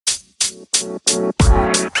And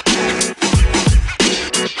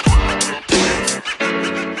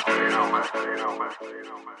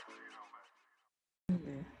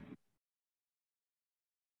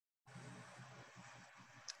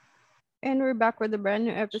we're back with a brand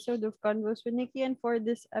new episode of Convos with Nikki. And for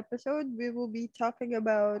this episode, we will be talking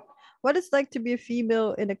about what it's like to be a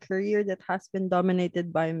female in a career that has been dominated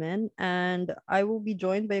by men. And I will be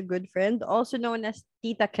joined by a good friend, also known as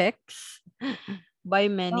Tita Kex by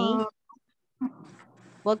many.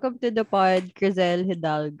 Welcome to the pod, Crizel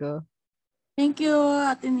Hidalgo. Thank you,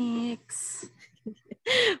 Ate Nix.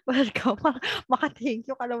 Welcome. Maka-thank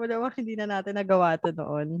you ka naman hindi na natin nagawa to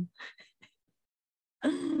noon.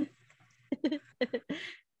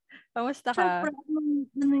 Kamusta ka? Siyempre,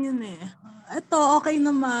 ano yun eh. Ito, okay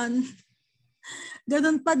naman.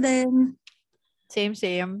 Ganun pa din. Same.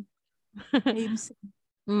 Same.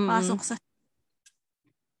 Pasok sa...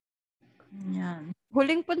 Yan.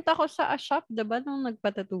 Huling punta ko sa shop, diba, nung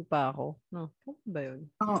nagpatattoo pa ako? No, ano ba yun?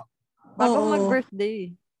 Oo. Bago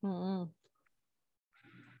mag-birthday.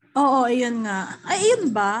 Oo, ayun nga. Ay,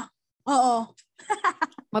 yun ba? Oo.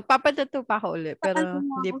 Magpapatattoo pa ako ulit, pero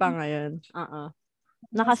hindi pa ngayon.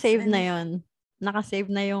 Naka-save na yun. Naka-save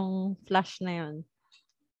na yung flash na yun.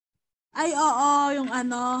 Ay, oo, yung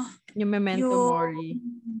ano. Yung Memento Mori.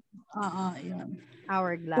 Oo, yun.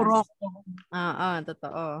 Hourglass. Kuroko.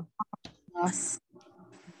 Totoo. Yes.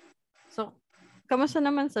 So, kamusta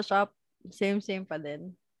naman sa shop? Same pa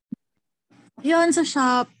din. Yun, sa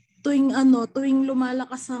shop, tuwing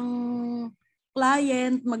lumalakas ang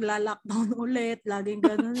client, magla-lockdown ulit, laging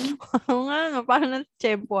ganun. Oo nga, parang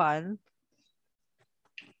nag-tsempuan.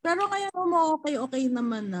 Pero ngayon okay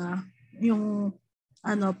naman na yung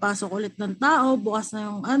pasok ulit ng tao, bukas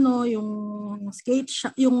na yung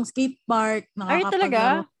skate park, ay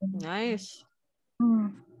talaga? Nice.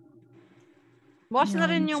 Bukas na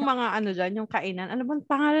rin yung mga dyan, yung kainan. Ano bang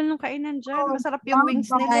pangalan ng kainan dyan? Masarap yung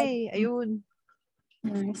wings nila eh. Ayun.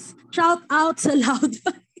 Nice. Shout out sa Loud.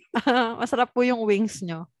 Masarap po yung wings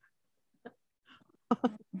nyo.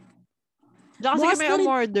 Diyan kasi kami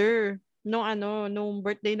umorder nung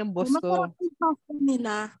birthday ng boss ko. Masarap yung pasta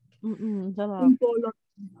nila. Sarap.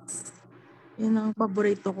 Yun ang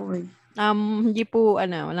paborito ko eh. Hindi po,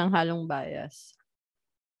 walang halong bias.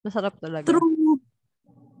 Masarap talaga. True.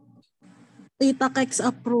 Tita Kex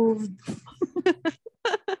approved.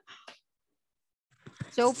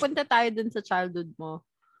 So, punta tayo dun sa childhood mo.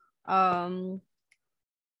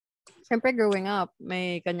 Siyempre, growing up,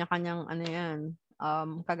 may kanya-kanyang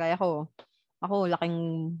kagaya ko. Ako, laking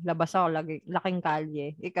labas ako, laking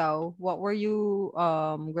kalye. Ikaw, what were you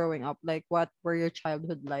growing up? Like, what were your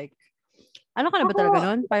childhood like? Ano ka na ba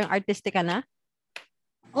talaga nun? Parang artistic ka na?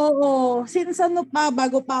 Oo. Since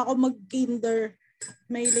bago pa ako mag-kinder,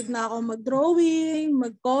 mahilig na ako mag-drawing,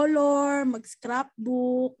 mag-color,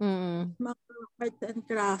 mag-scrapbook, mag-art and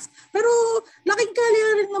crafts. Pero laking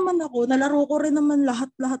kalye rin naman ako. Nalaro ko rin naman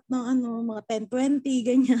lahat ng mga 10-20,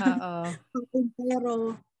 ganyan.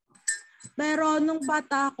 Pero nung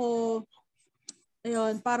bata ako,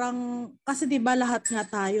 ayun, parang, kasi diba lahat nga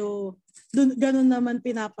tayo, ganun naman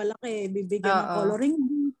pinapalaki, bibigyan ng coloring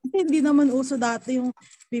book. Kasi hindi naman uso dati yung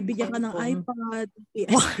bibigyan ka ng iPad,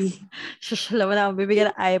 PSP. Wala akong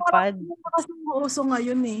bibigyan ng iPad. Parang uso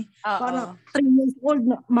ngayon eh. Parang 3 years old,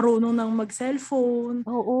 marunong nang mag-cellphone.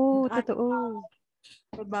 Oo, totoo.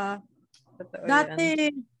 Diba? Totoo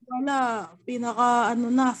dati, wala,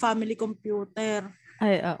 family computer.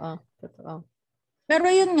 Ay, oo. Totoo.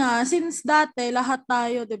 Pero yun nga, since dati, lahat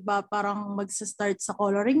tayo, diba, parang magsa-start sa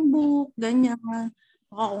coloring book, ganyan.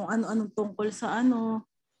 Kung ano-anong tungkol sa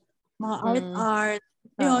mga art.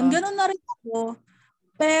 Yun, ganun na rin ako.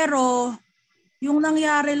 Pero, yung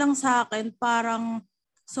nangyari lang sa akin, parang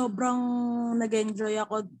sobrang nag-enjoy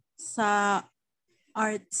ako sa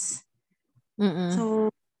arts. So,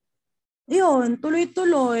 yun,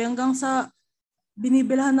 tuloy-tuloy hanggang sa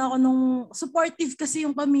binibilhan ako nung supportive kasi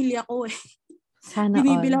yung pamilya ko eh. Sana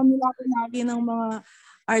binibilhan nila ako lagi ng mga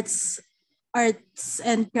arts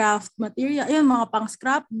and craft material. Ayun, mga pang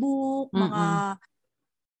scrapbook,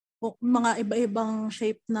 mga iba-ibang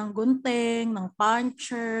shape ng gunting, ng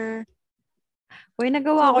puncher. Uy,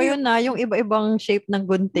 nagawa ko yun yung iba-ibang shape ng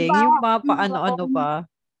gunting. Diba? Yung mga paano-ano pa.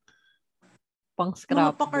 Pang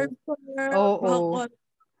scrapbook. Oo.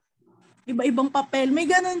 Iba-ibang papel. May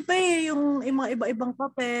ganun pa eh, yung mga iba-ibang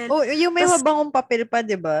papel. Oh, yung may mabangong papel pa,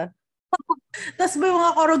 di ba? Tapos may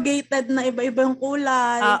mga corrugated na iba-iba yung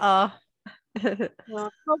kulay. Oo.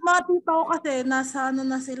 So, mga tita ko kasi nasa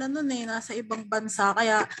na sila nun eh, nasa ibang bansa.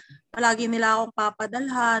 Kaya palagi nila akong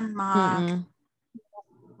papadalhan, mga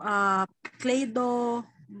Play-Doh,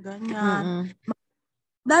 ganyan.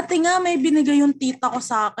 Dati nga may binigay yung tita ko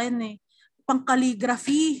sa akin eh. Pang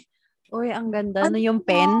calligraphy. Uy, ang ganda. Ano No, yung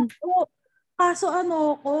pen? kaso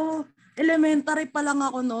ko, elementary pa lang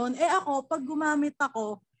ako noon. Ako, pag gumamit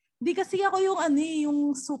ako, di kasi ako yung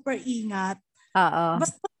yung super ingat. Oo.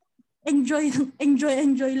 Basta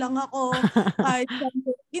enjoy lang ako. Kahit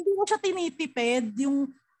hindi ko siya tinitipid.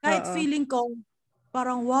 Yung kahit feeling ko,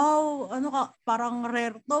 parang wow, parang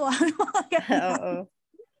rare to. Oo.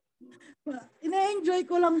 Ina-enjoy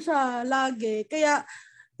ko lang siya lagi. Kaya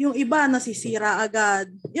yung iba nasisira agad.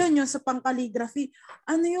 Yun, yung sa pang-calligraphy.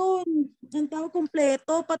 Ano yun? Ang tawag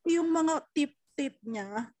kompleto. Pati yung mga tip-tip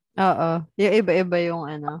niya. Oo. Yung iba-iba yung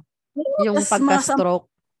yung pagka-stroke.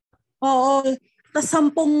 Oo. Tas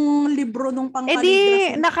 10 libro nung Di,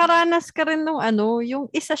 pang-calligraphy. nakaranas ka rin nung yung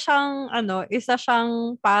isa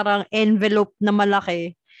siyang parang envelope na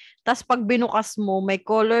malaki. Tapos pag binukas mo, may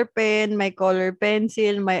color pen, may color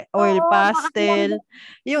pencil, may oil pastel.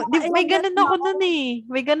 May ganun ako nun eh.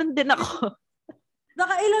 May ganun din ako.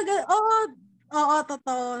 Oo,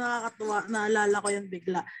 totoo. Nakakatuwa. Naalala ko yun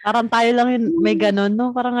bigla. Parang tayo lang yun, may ganun,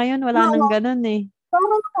 no? Parang ngayon, wala nang ganun eh.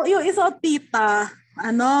 Yung isa tita,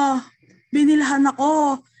 binilhan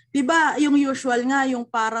ako. Diba, yung usual nga, yung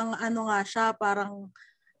parang nga siya, parang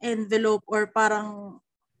envelope or parang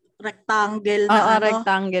rectangle na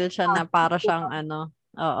rectangle siya na para siyang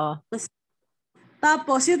Oo.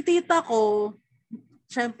 Tapos yung tita ko,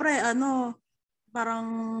 syempre parang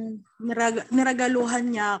niragaluhan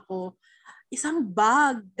niya ako isang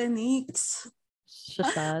bag, Tenix.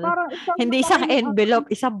 Social. Hindi isang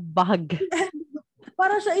envelope, isang bag.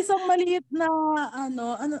 Para siya isang maliit na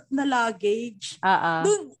na luggage.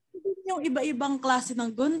 Doon yung iba-ibang klase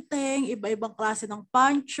ng gunting, iba-ibang klase ng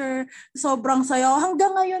puncher. Sobrang sayo.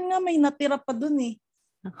 Hanggang ngayon nga may natira pa doon eh.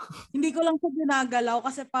 Hindi ko lang siya ginagalaw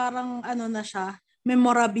kasi parang na siya,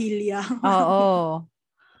 memorabilia. Oo.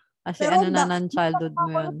 Kasi Pero na ng childhood mo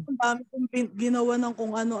yun. Ang dami kong ginawa ng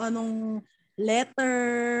kung ano-anong letter,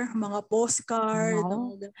 mga postcard.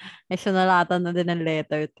 Sinulatan na din ng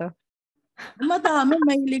letter to. Madami,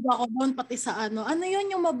 mahilig ako doon pati sa ano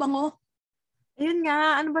yun yung mabango? Ayun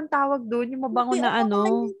nga, ano bang tawag doon? Yung mabango na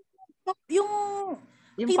yung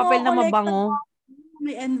papel na mabango.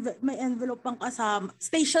 May envelope pang kasama.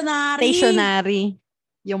 Stationery. Stationery.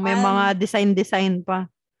 Yung may mga design pa.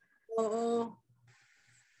 Oo.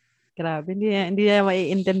 Grabe, hindi na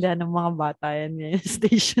maiintindihan ng mga bata yan.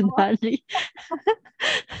 Stationery.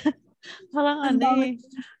 Parang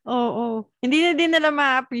Oo. Hindi na din nila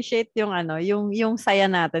ma-appreciate yung yung saya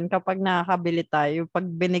natin kapag nakakabili tayo, pag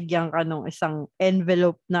binigyan ka ng isang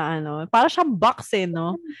envelope na para siyang box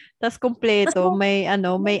no? Tapos kompleto, may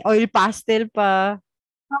oil pastel pa.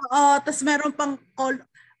 Oo, tapos meron pang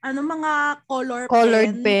mga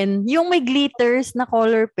colored pen. Yung may glitters na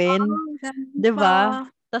color pen. 'Di ba?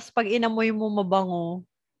 Tapos pag inamoy mo mabango.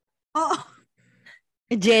 Oo.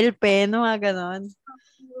 Gel pen, mga ganon.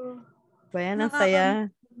 Bayan, ang saya.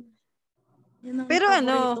 Pero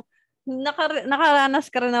nakaranas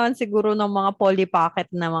ka rin naman siguro ng mga Polly Pocket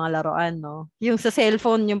na mga laruan, no? Yung sa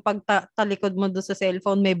cellphone, yung pagtalikod mo doon sa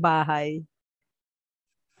cellphone, may bahay.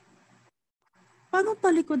 Paano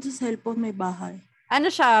talikod sa cellphone may bahay?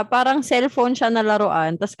 Siya, parang cellphone siya na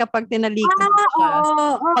laruan. Tapos kapag tinalikod mo siya,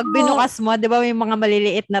 pag binukas mo, di ba may mga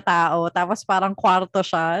maliliit na tao, tapos parang kwarto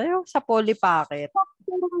siya, yung sa Polly Pocket.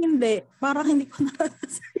 Hindi. Parang hindi ko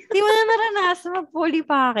naranasan. Hindi mo na naranasan mag-Polly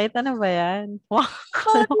Pocket? Ano ba yan?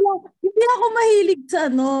 Hindi ako mahilig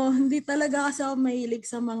sa Hindi talaga kasi ako mahilig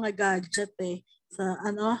sa mga gadget eh. Sa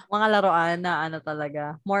Mga laruan na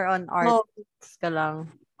talaga. More on arts ka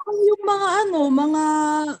lang. Yung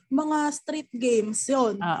mga street games,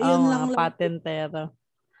 yun. Yun lang. Patentero.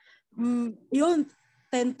 Yun,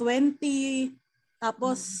 10-20.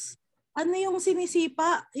 Tapos, yung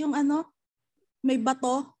sinisipa? Yung may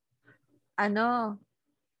bato? Ano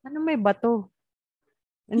may bato?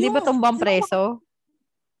 Hindi ba tumbang preso?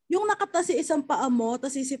 Yung nakatasi isang paa mo,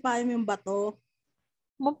 tapos sisipain mo yung bato.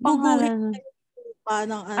 Mapangalan.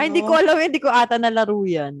 Ay, hindi ko alam. Hindi ko ata nalaro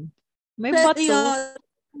yan. May bato.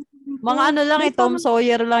 Mga lang Tom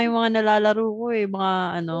Sawyer lang yung mga nalalaro ko eh.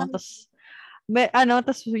 Mga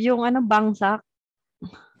tas yung bangsak.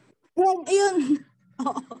 Yun.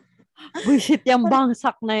 Buisit yung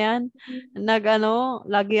bangsak na yan.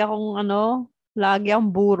 Lagi akong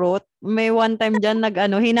burot. May one time dyan,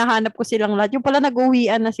 hinahanap ko silang lahat. Yung pala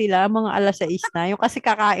nag-uwian na sila, mga alas 6 na. Yung kasi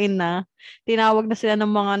kakain na. Tinawag na sila ng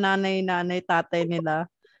mga nanay, tatay nila.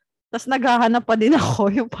 Tapos naghahanap pa din ako.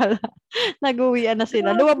 Yung pala, nag-uwian na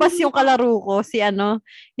sila. Lumabas yung kalaro ko,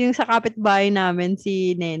 yung sa kapitbahay namin,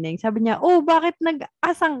 si Neneng. Sabi niya, bakit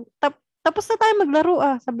tapos na tayo maglaro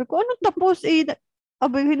ah. Sabi ko, anong tapos?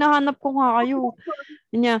 Abay, hinahanap ko nga kayo.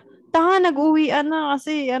 Niya, tanga, nag-uwian na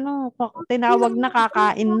kasi tinawag na,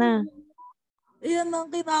 kakain na. Iyan ang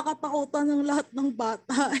kinakatakutan ng lahat ng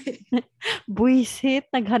bata eh. Buisit,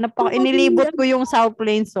 naghanap ako. Inilibot ko yung South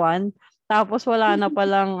Plains one. Tapos wala na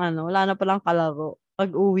palang kalaro.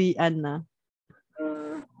 Pag-uwian na.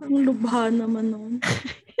 Ang lubha naman nun.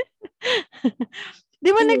 Di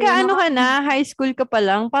ba ka na, high school ka pa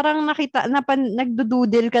lang, parang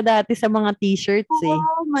nagdududel ka dati sa mga t-shirts eh.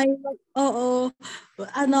 Oo.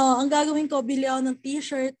 Ang gagawin ko, bili ako ng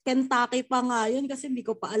t-shirt, Kentucky pa nga yun kasi hindi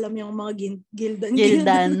ko pa alam yung mga Gildan.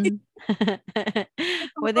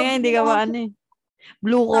 Buti nga hindi ka ba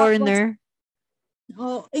Blue Corner.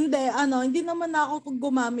 Hindi naman ako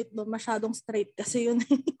gumamit doon, masyadong straight kasi yun.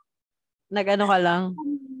 Nag-ano ka lang?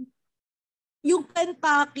 Yung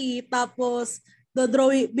Kentucky, tapos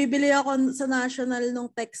bibili ako sa National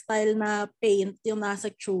nung textile na paint, yung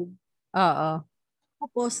nasa tube. Oo.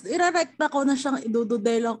 Tapos, irarekta ko na siyang,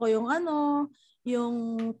 idududelan ko yung yung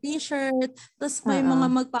t-shirt. Tapos may mga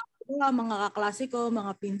magpapagawa, mga kaklase ko,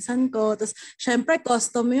 mga pinsan ko. Tapos, syempre,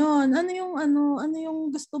 custom yun. Ano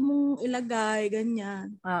yung gusto mong ilagay,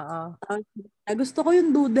 ganyan. Oo. Gusto ko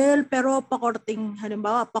yung doodle, pero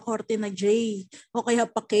halimbawa, pakorte na J. O kaya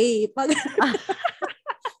pa K.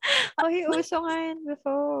 Uso nga yun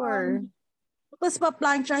before. Tapos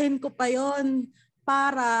paplansyahin ko pa yon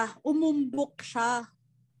para umumbok siya.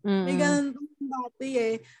 Mm-hmm. May ganun dati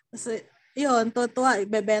eh. Kasi yun,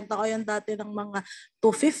 ibebenta ko yan dati ng mga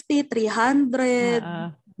 250, 300.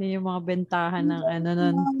 Yun yung mga bentahan ng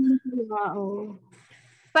nun.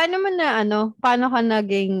 Paano ka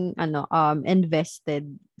naging invested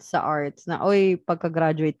sa arts na,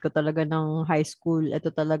 pagka-graduate ko talaga ng high school, ito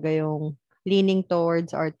talaga yung leaning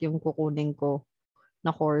towards art yung kukunin ko na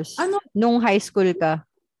course. Nung high school ka?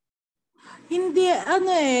 Hindi,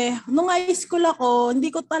 nung high school ako, hindi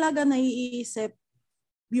ko talaga naiisip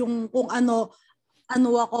yung kung ano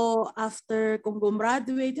ako after kung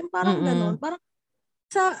gumraduate, yung parang ganun. Parang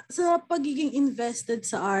sa pagiging invested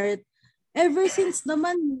sa art, ever since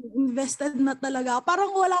naman, invested na talaga. Parang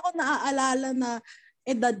wala akong naaalala na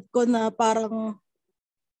edad ko na parang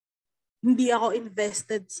hindi ako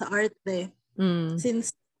invested sa art eh.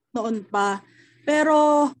 Since noon pa.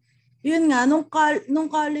 Pero, yun nga, nung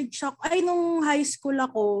college ako, nung high school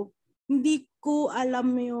ako, hindi ko alam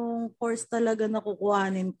yung course talaga na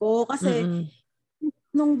kukuhanin ko. Kasi,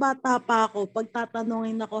 nung bata pa ako, pag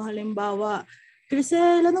tatanungin ako halimbawa,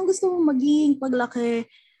 Crisel, anong gusto mong maging paglaki?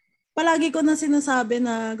 Palagi ko na sinasabi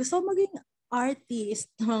na gusto ko maging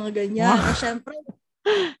artist, mga ganyan. Wow. Syempre,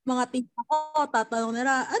 mga tita ko, tatanong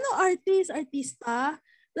nila, ano artista?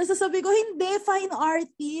 Tapos sasabi ko, hindi, fine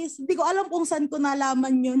artist. Hindi ko alam kung saan ko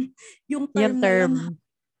nalaman yun, yung term na yun.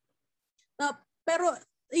 Pero,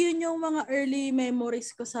 yun yung mga early memories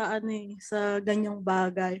ko sa sa ganyang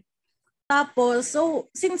bagay. Tapos, so,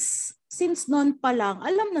 since noon pa lang,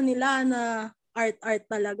 alam na nila na art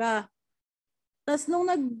talaga. Tapos, nung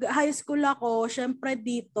nag-high school ako, syempre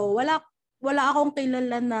dito, wala akong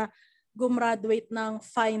kilala na gumraduate ng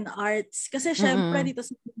fine arts. Kasi syempre dito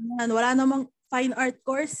sa Pilipinas, wala namang fine art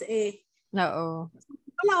course eh. Oo.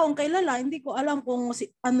 Wala akong kilala, hindi ko alam kung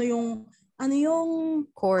ano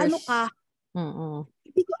yung course. Ano ka.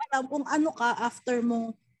 Hindi ko alam kung ano ka after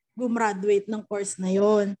mong gumraduate ng course na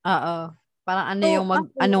yon. Oo. Parang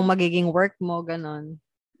anong magiging work mo, ganon.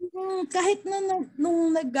 Kahit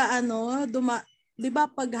nung di ba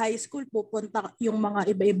pag high school, pupunta yung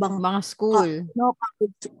mga iba-ibang mga school.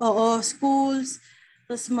 Schools.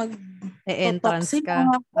 Tapos entrance ka.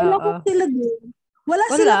 Wala ko sila doon. Wala.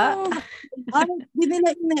 Hindi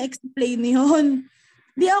nila ina-explain yun.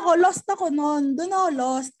 Di ako, lost ako noon. Doon ako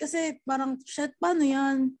lost. Kasi parang, shit, paano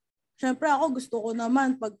yan? Siyempre ako gusto ko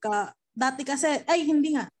naman dati kasi,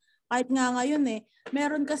 hindi nga. Kahit nga ngayon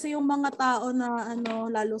meron kasi yung mga tao na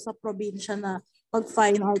lalo sa probinsya na pag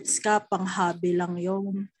fine arts ka, pang hobby lang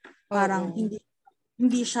yun. Parang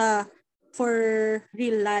hindi siya for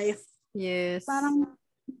real life. Yes. Parang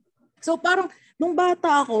nung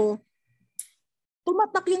bata ako,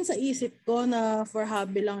 tumatak yun sa isip ko na for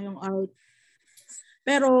hobby lang yung art.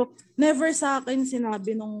 Pero never sa akin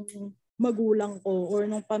sinabi nung magulang ko or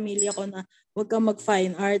nung pamilya ko na huwag kang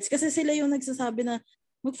mag-fine arts. Kasi sila yung nagsasabi na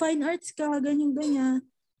mag-fine arts ka, ganyan-ganyan.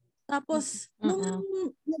 Tapos, nung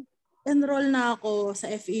enroll na ako sa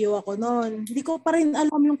FEU ako noon, hindi ko pa rin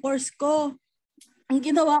alam yung course ko. Ang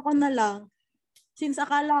ginawa ko na lang, since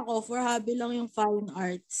akala ko for hobby lang yung fine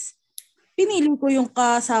arts, pinili ko yung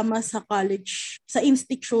kasama sa college, sa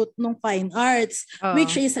institute ng fine arts,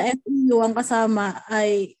 which is sa FEU, ang kasama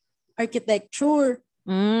ay architecture.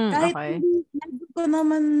 Kahit ko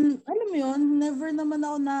naman, alam mo yun, never naman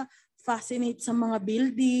ako na fascinate sa mga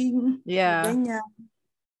building. Yeah. Ganyan.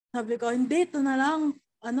 Sabi ko, hindi, ito na lang.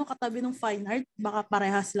 Katabi ng fine art, baka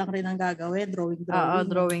parehas lang rin ang gagawin. Drawing. Oo,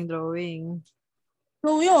 drawing.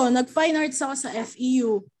 So yun, nag-fine arts ako sa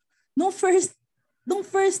FEU. Nung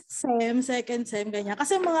first sem, second sem, ganyan.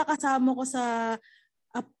 Kasi mga kasama ko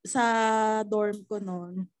sa dorm ko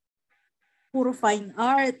noon, puro fine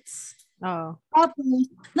arts. Oo. Tapos,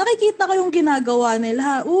 nakikita ko yung ginagawa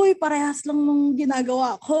nila. Uy, parehas lang nung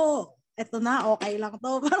ginagawa ko. Eto na, okay lang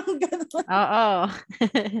to. Parang gano'n. Oo.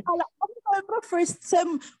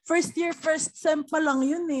 First year, first sem pa lang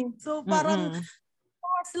yun eh. So, parang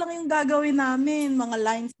parehas lang yung gagawin namin. Mga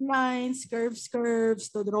lines, curves.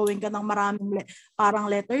 To drawing ka ng maraming parang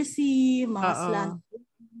letter C, mga slant.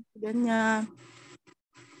 Ganyan.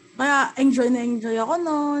 Kaya, enjoy ako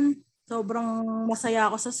noon. Sobrang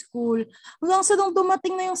masaya ako sa school. Hanggang sa nung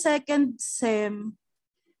dumating na yung second sem,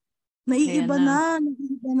 naiiba na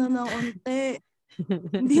ng onte.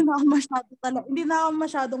 Hindi na ako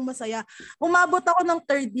masyadong masaya. Umabot ako ng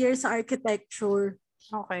third year sa architecture.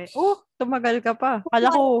 Okay. Tumagal ka pa.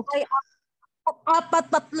 Kala ko.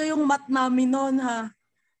 4-3 yung math namin noon, ha.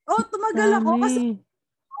 Tumagal ako kasi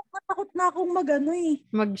takot na akong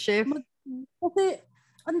mag-shift. Kasi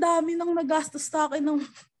ang dami nang nagastos sa akin ng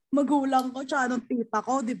magulang ko tsaka ng tita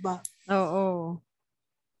ko, di ba? Oo.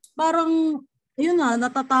 Parang, yun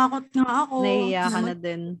natatakot nga ako. Nahiya ka na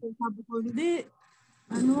din. Sabi ko, hindi.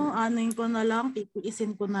 Anuin ko na lang,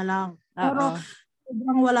 titiisin ko na lang. Pero,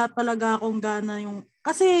 sobrang wala talaga akong gana yung,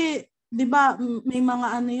 kasi, di ba, may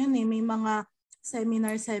mga may mga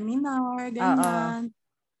seminar, ganyan.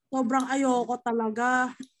 Sobrang ayoko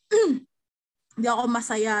talaga. Hindi ako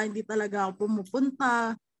masaya, hindi talaga ako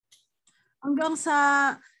pumupunta. Hanggang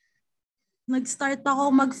sa nag-start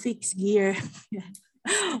ako mag-fix gear.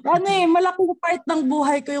 Malaking part ng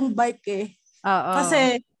buhay ko yung bike eh.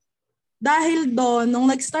 Kasi dahil doon,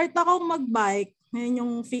 nung nag-start ako mag-bike, ngayon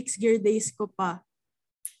yung fix gear days ko pa,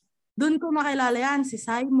 doon ko nakilala yan, si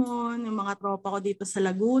Simon, yung mga tropa ko dito sa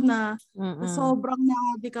Laguna. Sobrang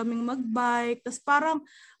nahabi kaming mag-bike. Tapos parang,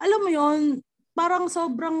 alam mo yun, parang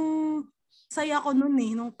sobrang saya ko noon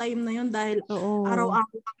nung time na yun dahil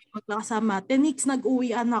araw-araw kami magkakasama. 10 weeks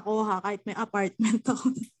nag-uwian ako kahit may apartment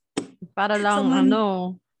ako. Para lang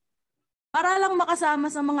para lang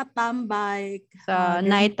makasama sa mga tambay. Sa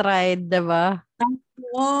night ride, diba?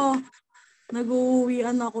 Oo.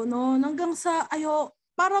 Nag-uwian ako noon. Hanggang sa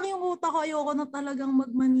parang yung utak ko ayoko na talagang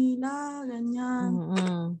mag-Manila. Ganyan.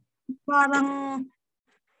 Parang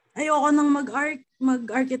ayoko nang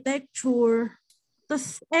mag-architecture.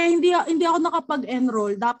 Tapos, hindi ako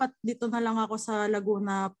nakapag-enroll. Dapat dito na lang ako sa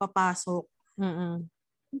Laguna papasok.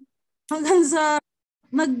 Hanggang sa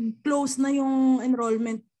nag-close na yung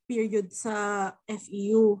enrollment period sa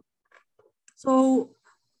FEU. So,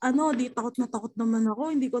 di takot naman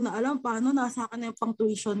ako. Hindi ko na alam paano nasa akin na yung pang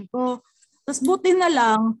tuition ko. Tapos, buti na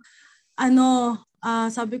lang,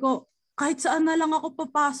 sabi ko, kahit saan na lang ako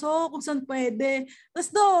papasok, kung saan pwede.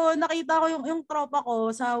 Tapos doon, nakita ko yung tropa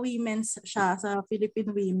ko sa women's siya, sa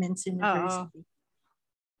Philippine Women's University.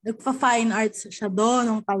 Nagpa-fine arts siya doon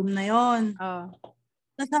nung time na yon.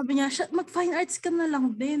 Tapos sabi niya, mag-fine arts ka na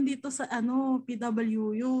lang din dito sa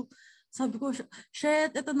PWU. Sabi ko,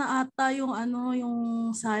 shit, ito na ata yung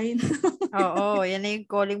sign. Yan na yung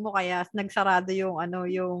calling mo kaya nagsarado yung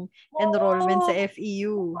enrollment sa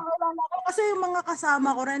FEU. Kasi yung mga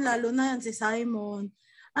kasama ko rin, lalo na yan si Simon,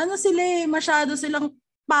 masyado silang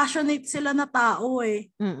passionate sila na tao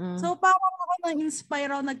eh. So parang ako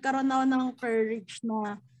na-inspire ako, nagkaroon ako ng courage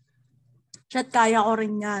na shit, kaya ko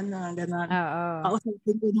rin yan, gano'n.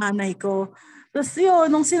 Kausapin ko nanay ko. Tapos yun,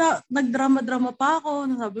 nung nagdrama-drama pa ako,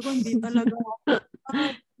 sabi ko, hindi talaga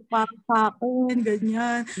para sa akin,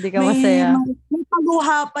 ganyan. Hindi ka masaya. May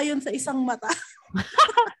paluha pa yun sa isang mata.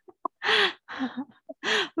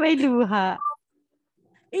 May luha.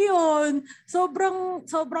 Iyon,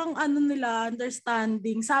 sobrang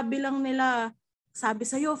understanding. Sabi lang nila, sabi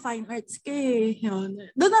sa'yo, fine arts ka eh. Yun.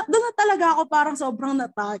 Doon na talaga ako parang sobrang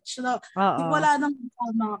na-touch. Wala nang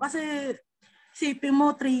tama. Kasi, isipin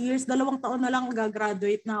mo, 3 years, 2 taon na lang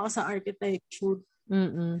gagraduate na ako sa architecture.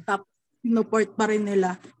 Tapos, pinuport pa rin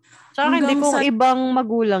nila. Tsaka hindi kung ibang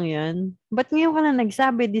magulang yan. Ba't ngayon ka na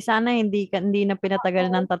nagsabi? Di sana hindi na pinatagal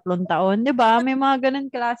ng 3 taon. Diba? May mga ganun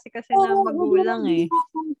klase kasi na magulang eh.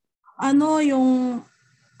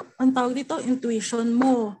 Ang tawag dito, intuition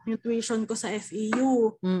mo. Yung tuition ko sa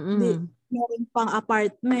FEU. Meron pang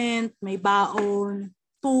apartment, may baon,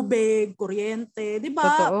 tubig, kuryente. Diba?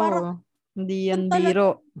 Totoo. Hindi yan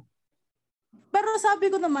biro. Pero sabi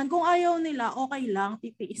ko naman, kung ayaw nila, okay lang,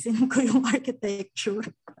 titiisin ko yung architecture.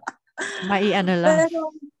 Ano lang. Pero,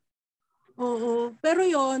 oo. Pero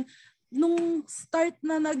yon nung start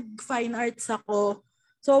na nag-fine arts ako,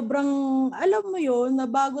 sobrang, alam mo yon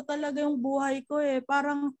nabago talaga yung buhay ko eh.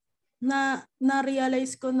 Parang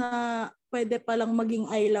na-realize ko na pwede palang maging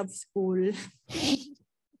I love school.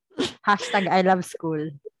 Hashtag I love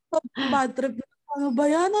school. Bad trip. Ano ba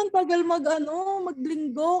yan? Ang tagal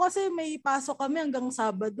maglinggo kasi may pasok kami hanggang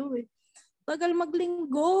Sabado eh. Tagal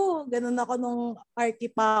maglinggo. Ganun ako nung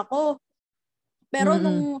archi pa ako. Pero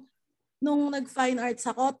nung nag-fine arts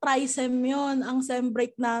ako, tri-sem yun. Ang sem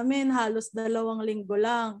break namin, halos 2 linggo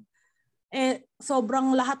lang. Eh,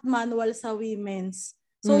 sobrang lahat manual sa women's.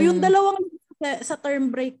 So, yung 2 sa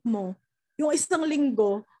term break mo, yung 1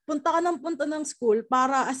 linggo, punta ng school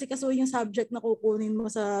para asikasuhin yung subject na kukunin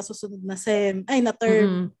mo sa susunod na sem, na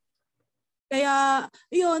term. Kaya,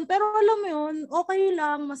 yun. Pero alam mo yun, okay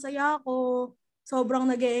lang, masaya ako. Sobrang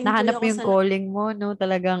nag-e-enjoy Nahanap ako mo yung calling mo, no?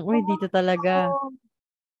 Talagang, uy, dito talaga.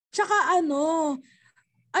 Tsaka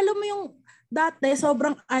alam mo yung dati,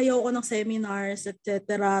 sobrang ayaw ko ng seminars,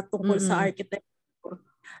 etc. tungkol sa architecture.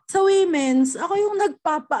 Sa women's, ako yung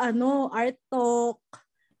art talk,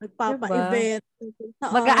 nagpapa-event.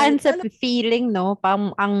 Magaan sa feeling, no?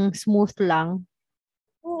 Ang smooth lang.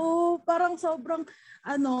 Oo, parang sobrang,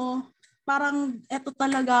 parang eto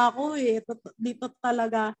talaga ako eh. Dito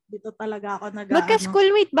talaga ako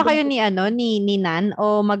Magka-schoolmate ba kayo ni Nan?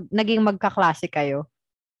 O naging magkaklase kayo?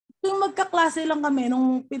 Yung magkaklase lang kami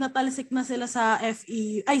nung pinatalsik na sila sa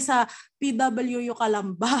sa PWU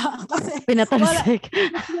Calamba. Kasi pinatalsik.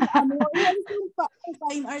 yung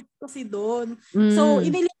fine art kasi doon. So,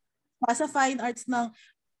 iniligtas sa fine arts ng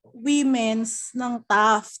women's ng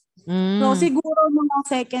Taft. So, siguro mga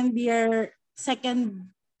second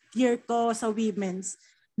year ko sa women's,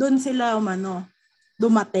 doon sila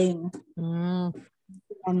dumating.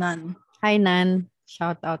 Nan. Hi, Nan.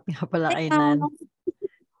 Shout out nga pala kay Nan.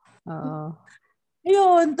 Oo.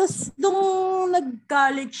 Ayun, tapos nung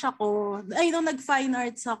nag-college ako, nung nag-fine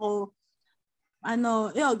arts ako,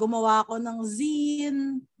 gumawa ako ng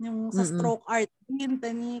zine, yung sa stroke art zine,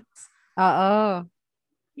 techniques. Oo.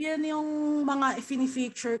 Yan yung mga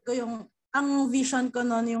fini-feature ko, ang vision ko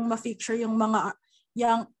noon yung ma-feature yung mga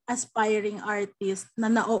young aspiring artist na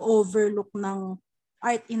na-overlook ng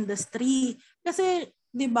art industry. Kasi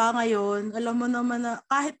 'di ba ngayon, alam mo naman na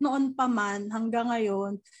kahit noon pa man hanggang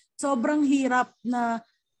ngayon, sobrang hirap na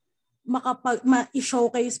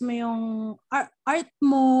ma-showcase mo yung art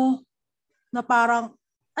mo na parang,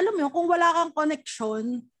 alam mo kung wala kang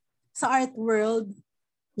connection sa art world,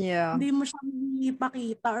 hindi mo siya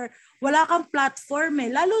ipakita or wala kang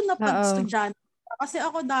platform lalo na pag estudyante. Kasi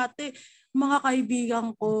ako dati, mga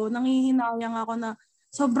kaibigan ko, nangihinayang ako na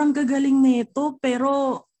sobrang gagaling nito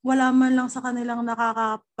pero wala man lang sa kanilang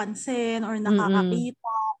nakakapansin or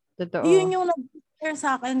nakakakita. Totoo. Yun yung nag-share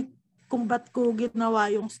sa akin kung ba't ko ginawa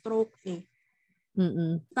yung stroke eh.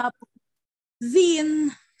 Tapos,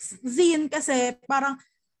 zine kasi parang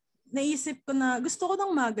naisip ko na gusto ko ng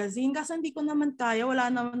magazine kasi hindi ko naman kaya, wala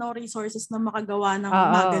naman ako resources na makagawa ng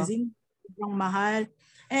magazine. Sobrang mahal.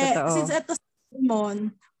 Since eto si Simon,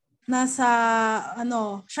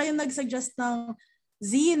 siya yung nag-suggest ng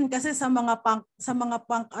zine kasi sa mga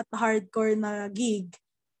punk at hardcore na gig.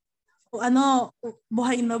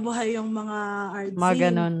 Buhay na buhay yung mga art mga zine.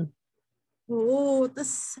 ganon. Oo.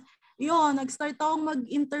 Tapos, nag-start akong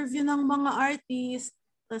mag-interview ng mga artist.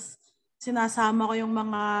 Tapos, sinasama ko yung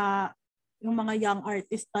mga young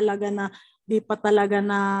artist talaga na di pa talaga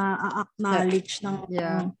na acknowledge ng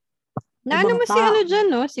Naano mo si dyan,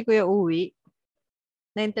 no? Si Kuya Uwi?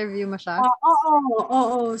 Na-interview mo siya?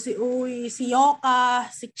 Oo. Si Uwi, si Yoka,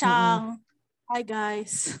 si Chang. Hi,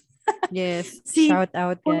 guys. Yes. Shout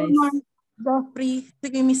out, guys. Joffrey, si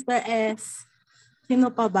Mr. S.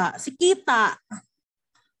 Sino pa ba? Si Kita.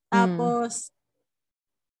 Tapos,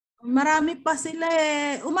 marami pa sila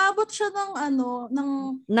eh. Umabot siya ng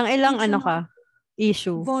ilang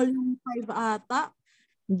issue? Volume 5 ata.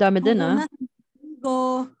 Dami din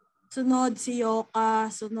Sunod si Yoka,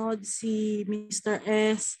 sunod si Mr.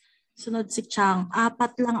 S, sunod si Chang.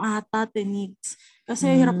 4 lang ata, techniques. Kasi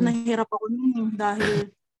hirap na hirap ako nun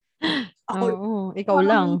dahil ako, ikaw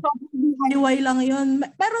lang. Highway lang yun.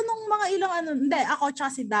 Pero nung mga ilang hindi, ako tsaka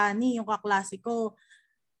si Danny, yung kaklase ko.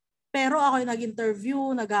 Pero ako yung nag-interview,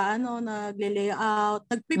 nagle-layout,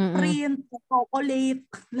 nagpiprint, nag-calculate,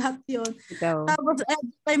 lahat yun. Tapos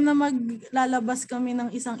every time na maglalabas kami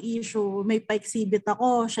ng isang issue, may pa-exhibit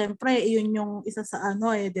ako. Syempre, yun yung isa sa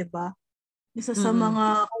diba? Isa sa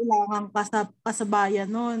mga kailangang kasabayan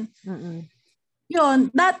nun. Yun,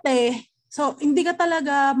 dati, So, hindi ka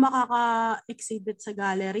talaga makaka-exhibit sa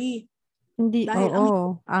gallery. Hindi, Dahil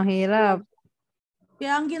ang hirap.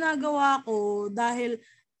 kaya ang ginagawa ko, dahil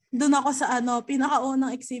doon ako sa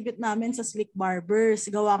pinakaunang exhibit namin sa Slick Barbers.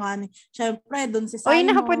 Gawa nga syempre, doon si Oy,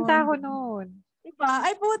 nakapunta Simon. ako noon. Diba?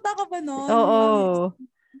 Ay, pumunta ka ba noon? Oo.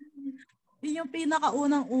 Yun yung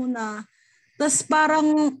pinakaunang-una. Tapos parang,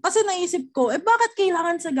 kasi naisip ko, bakit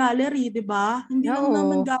kailangan sa gallery, di ba? Hindi lang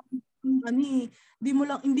naman Oo.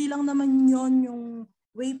 hindi lang naman yon yung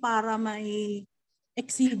way para may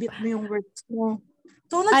exhibit mo yung works mo.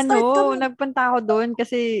 So, nag-start kami. Nagpunta ako doon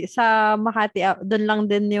kasi sa Makati, doon lang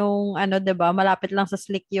din yung, 'di ba, malapit lang sa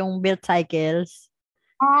Slick yung Built Cycles.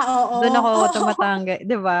 Oo. Doon ako tumatangay,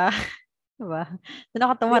 'di ba? 'Di ba? Doon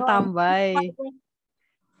ako Yun. tumatambay.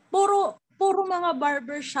 Puro mga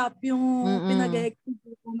barbershop yung Mm.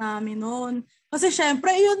 pinag-exhibit namin noon. Kasi syempre,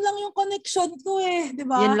 yun lang yung connection ko di Yun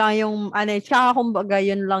ba? lang yung, tsaka kumbaga,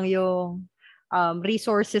 yun lang yung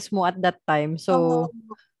resources mo at that time. So,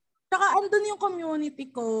 Tsaka andun yung community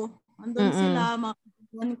ko. Andun mm. sila, mga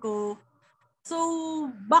kaibigan ko. So,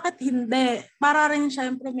 bakit hindi? Para rin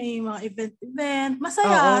syempre may mga event-event.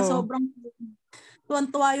 Masaya, Oo. sobrang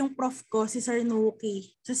tuwan-tuwa yung prof ko, si Sir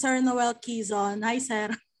Nuki. Si Sir Noel Quizon. Hi, Sir.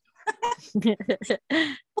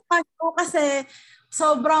 Kasi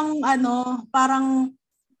sobrang parang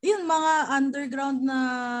yun, mga underground na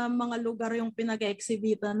mga lugar yung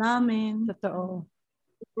pinag-exhibitan namin. Totoo.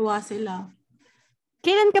 Tuwa sila.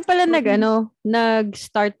 Kailan ka pala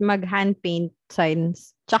nag-start mag-hand paint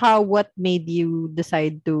signs? Tsaka what made you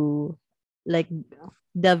decide to like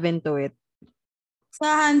delve into it? Sa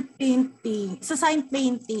hand painting, sa sign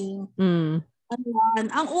painting, Mm.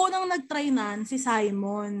 ang unang nag-try nan si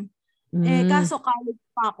Simon. Mm. Kaso college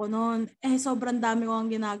pa ako noon. Sobrang dami ko ang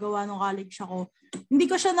ginagawa nung college ako. Hindi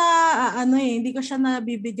ko siya hindi ko siya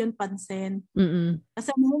nabibigyan pansin. Mm. Kasi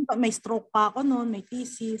noon may stroke pa ako noon, may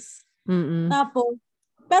thesis. Mm. Tapos,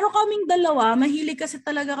 pero kaming dalawa, mahilig kasi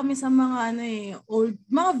talaga kami sa mga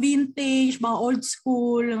mga vintage, mga old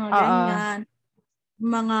school, mga ganyan.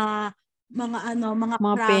 Mga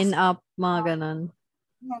Mga crafts, pin-up, mga ganon.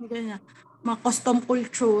 mga ganyan. Mga custom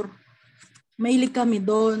culture. Mahilig kami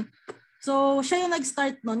doon. So, siya yung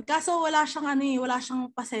nag-start noon. Kaso wala siyang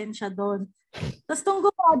pasensya doon. Tapos nung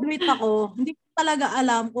graduate ako, hindi ko talaga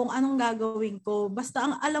alam kung anong gagawin ko. Basta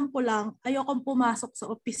ang alam ko lang, ayokong pumasok sa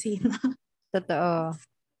opisina. Totoo.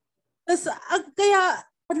 Tapos, kaya,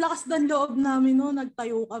 ang lakas ng loob namin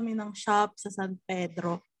nagtayo kami ng shop sa San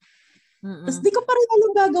Pedro. Tapos, Mm. di ko pa rin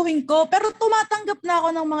alam gagawin ko. Pero tumatanggap na ako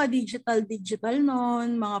ng mga digital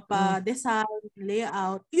noon, mga pa-design,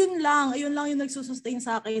 layout. Yun lang yung nagsusustain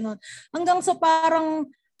sa akin noon. Hanggang sa parang,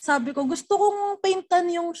 sabi ko, gusto kong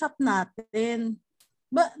paintan yung shop natin.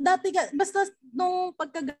 Basta nung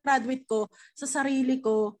pagka-graduate ko, sa sarili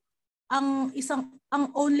ko, ang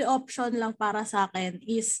only option lang para sa akin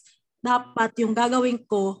is dapat yung gagawin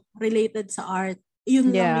ko related sa art.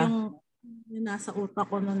 Yun lang Yeah. yung nasa utak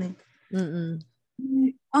ko noon Mm.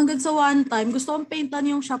 Hanggang sa one time, gusto kong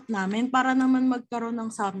paintan yung shop namin para naman magkaroon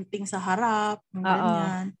ng something sa harap, ng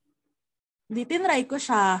ganyan. Hindi, tinry ko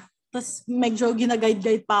siya. Tapos medyo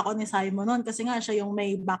ginaguide-guide pa ako ni Simon noon kasi nga siya yung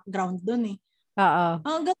may background doon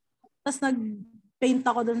Tapos nag-paint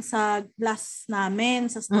ako doon sa glass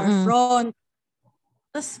namin, sa Mm. storefront.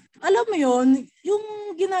 Tapos, alam mo yun, yung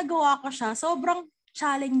ginagawa ko siya, sobrang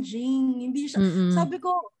challenging. Hindi siya, Mm. sabi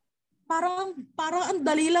ko, parang ang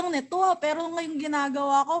dali lang nito pero ngayong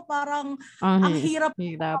ginagawa ko, parang ang hirap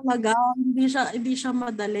Hirap. talaga. Hindi siya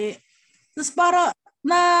madali. Tapos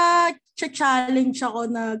na-challenge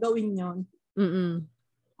ako na gawin yon. Mm.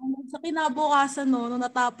 Sa kinabukasan nung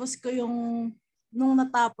natapos ko yung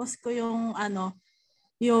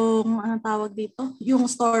anong tawag dito? Yung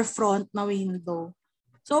storefront na window.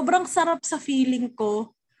 Sobrang sarap sa feeling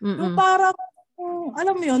ko. Yung Mm. parang,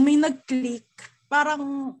 alam mo yun, may nag-click.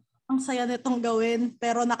 Parang, ang saya nitong gawin,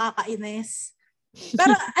 pero nakakainis.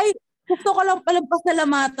 Pero, gusto ko lang palang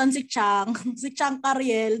pasalamatan si Chang, si Chang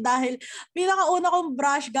Cariel, dahil pinakauna kong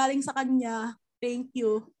brush galing sa kanya. Thank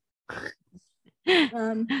you.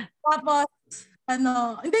 Tapos,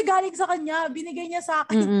 hindi galing sa kanya, binigay niya sa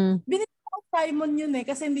akin. Mm. Binigay ko Simon yun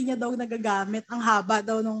kasi hindi niya daw nagagamit. Ang haba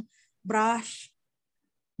daw ng brush.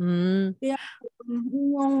 Kaya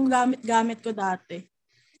yung gamit-gamit ko dati.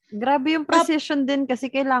 Grabe yung precision din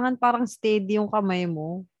kasi kailangan parang steady yung kamay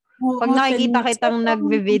mo. Pag Oo, nakikita techniques. kitang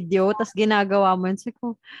nagve-video tas ginagawa mo, sabi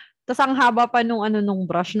ko, tas ang haba pa nung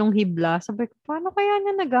brush, nung hibla. Sabi ko, paano kaya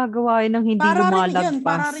niya nagagawa yun ng hindi Para rin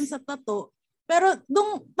lumalagpas? sa tato. Pero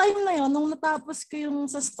nung time na yun, nung natapos ko yung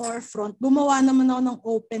sa storefront, gumawa naman ako ng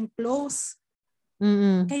open-close.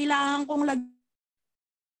 Mm. Kailangan kong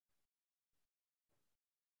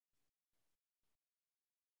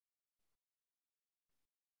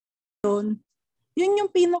yun yung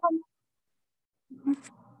pinaka...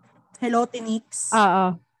 Hello, Tinix?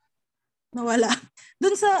 Nawala.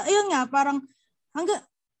 Dun sa, ayun nga, parang,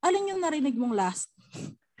 alin yung narinig mong last?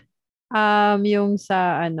 Yung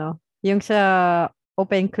sa, yung sa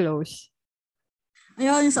open close.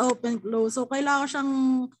 Ayun, yung sa open close. So, kailangan siyang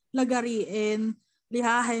lagariin,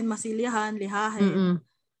 lihahin, masilihan, lihahin.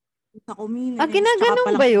 Sa kuminis.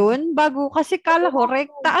 Ginaganon ba yun? Bago, kasi kala ko,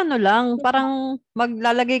 rekta lang, parang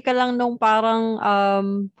maglalagay ka lang nung parang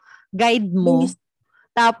guide mo.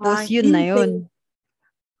 Tapos, yun na yun.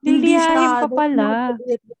 Hindi Lilihain siya. pa pala.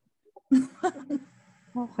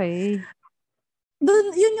 Okay.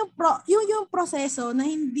 Doon, yun yung proseso na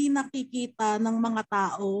hindi nakikita ng mga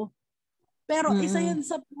tao. Pero isa yun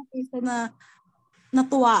sa proseso na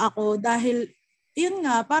natuwa ako dahil yun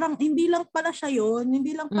nga, parang hindi lang pala siya yun,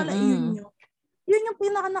 hindi lang pala yun yun. Yun yung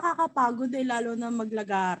pinaka nakakapagod lalo na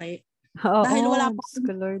maglagari. Dahil wala pa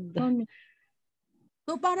Lord.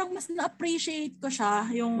 So parang mas na-appreciate ko siya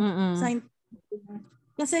yung sign.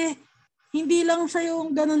 Kasi hindi lang siya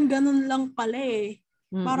yung ganun-ganun lang pala eh.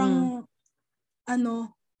 Parang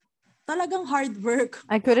talagang hard work.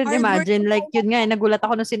 I couldn't imagine. Like, yun nga, nagulat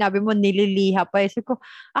ako nung sinabi mo, nililiha pa. Sabi ko,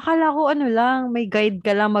 akala ko lang, may guide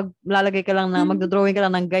ka lang, maglalagay ka lang na, magdodrawing ka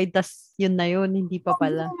lang ng guide, tas yun na yun, hindi pa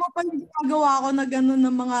pala. Ginagawa ko na gano'n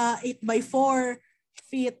ng mga 8x4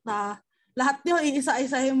 feet na lahat yun,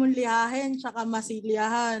 iisa-isahin mong lihahin, tsaka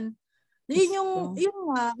masiliyahan. Yun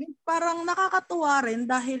nga, parang nakakatuwa rin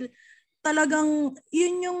dahil talagang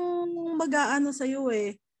yun yung mag-aano sa'yo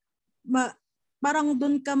eh. Parang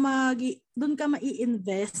doon ka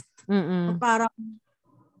mai-invest. Parang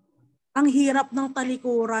ang hirap ng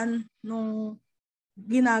talikuran nung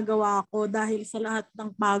ginagawa ko dahil sa lahat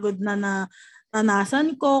ng pagod na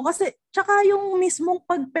naranasan ko. Kasi, tsaka yung mismong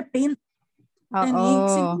pagpe-paint.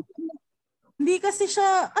 Hindi kasi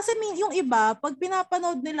siya, kasi yung iba, pag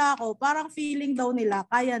pinapanood nila ako, parang feeling daw nila,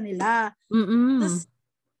 kaya nila. Tapos,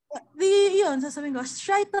 yun, sasabihin ko,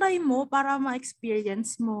 try mo para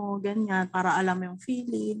ma-experience mo, ganyan, para alam mo yung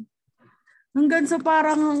feeling. Hanggang sa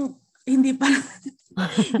parang, hindi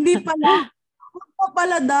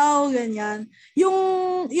pala daw, ganyan.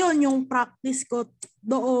 Yung practice ko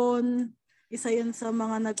doon, isa yun sa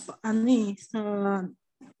mga sa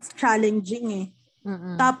challenging eh.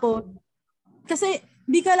 Tapos, kasi,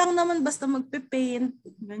 di ka lang naman basta magpe-paint,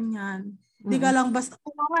 ganyan. Di ka lang basta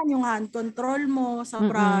kailangan yung hand control mo sa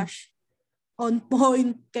brush. On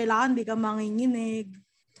point. Kailangan di ka manginginig.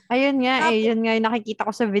 Ayun nga yun nga yung nakikita ko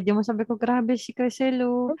sa video mo. Sabi ko, grabe si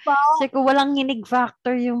Carcelo. Sabi ko, walang hinig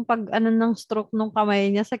factor yung pag ng stroke ng kamay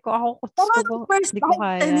niya. Sabi ko, hindi ko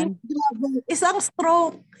kaya. Isang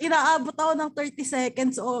stroke, inaabot ako ng 30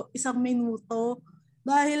 seconds o isang minuto.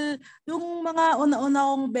 Dahil yung mga una-una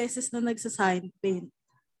kong beses na nagsa-sign paint,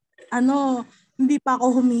 hindi pa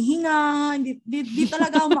ako humihinga, hindi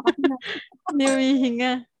talaga ako makahinga. Hindi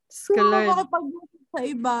humihinga. Hindi ako makapag-usap sa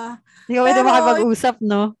iba. Hindi ka pwede makapag-usap,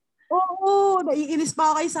 no? Oo, naiinis pa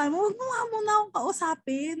ako kay Simon. Huwag mo nga muna akong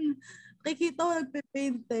kausapin. Kikita ko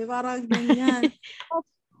nagpe-paint eh. Parang ganyan.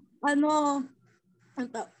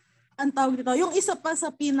 Ang tawag dito. Yung isa pa sa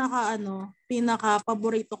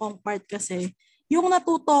pinaka-paborito kong part kasi, yung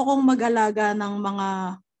natuto akong mag-alaga ng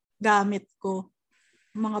mga gamit ko.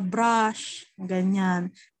 Mga brush,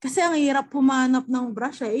 ganyan. Kasi ang hirap humanap ng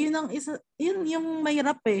brush eh. Yun yung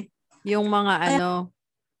mahirap eh. Yung mga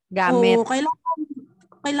gamit. Oo,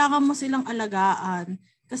 kailangan mo silang alagaan.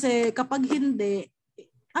 Kasi kapag hindi,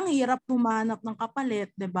 ang hirap humanap ng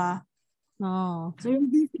kapalit, 'di ba? So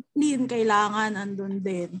yung discipline kailangan andun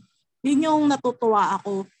din. Yun yung natutuwa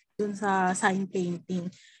ako dun sa sign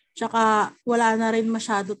painting. Tsaka wala na rin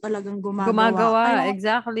masyado talagang gumagawa.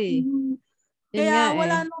 Exactly. Kaya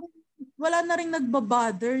wala na rin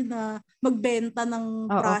nagbabother na magbenta ng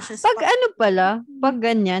brushes. Pag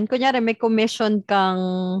ganyan, kunyari may commission kang,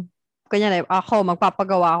 kunyari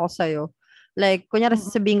magpapagawa ako sa'yo. Like, kunyari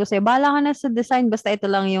sasabihin ko sa'yo, bahala ka na sa design, basta ito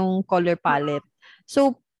lang yung color palette.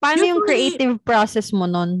 So, paano yung creative process mo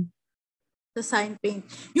nun? Sa sign paint.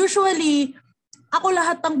 Usually, ako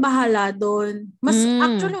lahat ang bahala doon.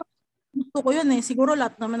 Actually, gusto ko yun eh. Siguro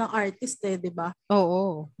lahat naman ng artist eh, di ba?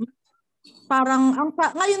 Oo. Parang,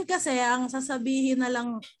 ngayon kasi, ang sasabihin na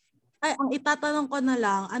lang, ang itatanong ko na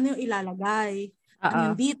lang, ano yung ilalagay?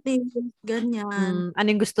 Ano yung details? Ganyan. Ano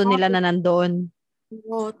yung gusto nila na nandoon?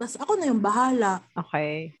 Oo. Tapos ako na yung bahala.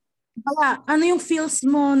 Okay. Ano yung feels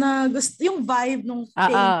mo na gusto, yung vibe ng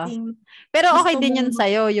painting. Pero okay din yun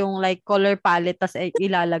sa'yo, yung like color palette, tas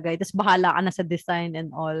ilalagay, tas bahala ka na sa design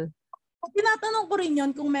and all. Tinatanong ko rin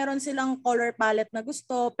yun kung meron silang color palette na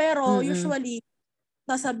gusto, pero usually,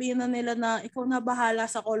 sasabihin na nila na ikaw na bahala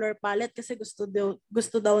sa color palette kasi gusto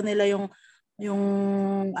daw nila yung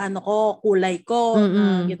kulay ko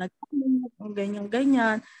na ginagawa,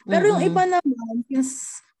 ganyan. Pero yung iba naman,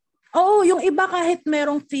 yung iba kahit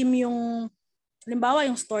merong theme yung, halimbawa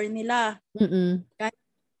yung store nila. Kahit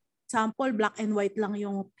example, black and white lang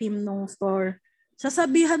yung theme ng store.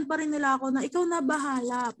 Sasabihan pa rin nila ako na ikaw na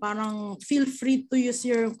bahala. Parang feel free to use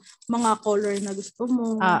your mga color na gusto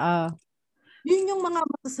mo. Yun yung mga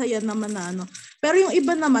masasaya naman na Pero yung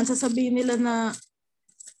iba naman, sasabihin nila na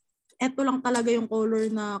eto lang talaga yung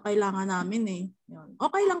color na kailangan namin eh. Yun.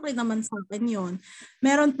 Okay lang rin naman sa akin yun.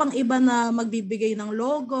 Meron pang iba na magbibigay ng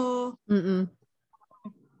logo.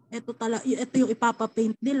 Ito yung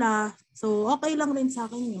ipapapaint nila. So, okay lang rin sa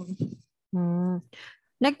akin yun.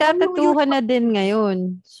 Nagtatatuhan na din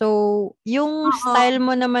ngayon. So, yung style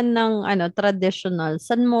mo naman ng traditional,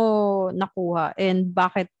 saan mo nakuha? And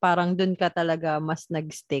bakit parang dun ka talaga mas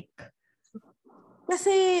nag-stick?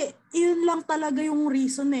 Kasi, yun lang talaga yung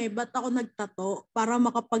reason eh. Ba't ako nagtato? Para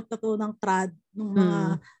makapagtato ng trad. Ng mga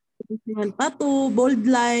tattoo, bold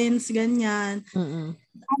lines, ganyan.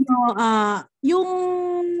 Yung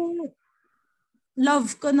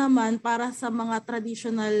love ko naman para sa mga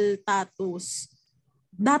traditional tattoos.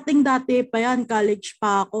 Dating-dati pa yan, college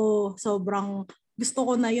pa ako. Sobrang gusto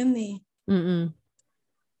ko na yun eh.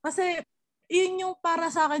 Kasi yun yung para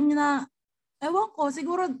sa akin na, ewan ko,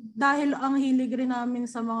 siguro dahil ang hilig rin namin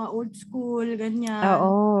sa mga old school, ganyan.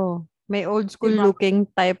 Oo. May old school looking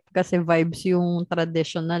type kasi vibes yung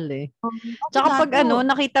traditional eh. Tsaka pag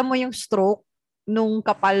nakita mo yung stroke nung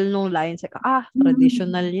kapal nung lines,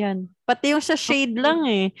 traditional yan. Pati yung sa shade lang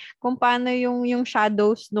eh. Kung paano yung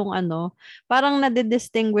shadows nung parang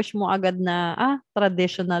nade-distinguish mo agad na,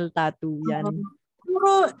 traditional tattoo yan.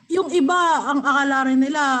 Pero yung iba, ang akala rin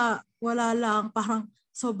nila, wala lang, parang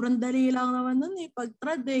sobrang dali lang naman nun eh, pag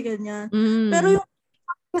trad eh, ganyan. Pero yung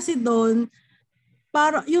kasi doon,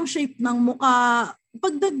 para yung shape ng mukha,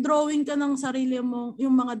 pag nag-drawing ka ng sarili mo,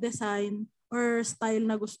 yung mga design or style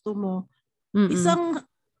na gusto mo, isang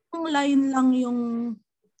line lang yung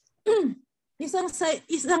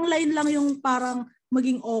isang line lang yung parang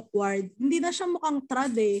maging awkward. Hindi na siya mukhang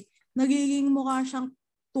trad eh. Nagiging mukha siyang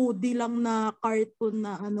 2D lang na cartoon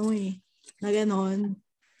na na ganon.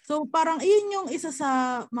 So parang iyon yung isa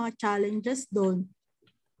sa mga challenges doon.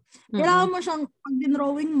 Kailangan mo siyang, pag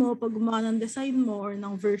dinrawing mo, pag gumawa ng design mo or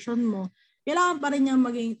ng version mo, kailangan pa rin niyang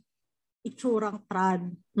maging itsurang trad.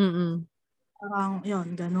 Parang,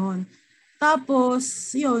 yun, ganon.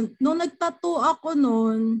 Tapos, yun, nung nagtattoo ako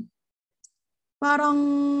noon, parang,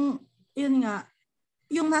 yun nga,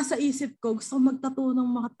 yung nasa isip ko, gusto magtattoo ng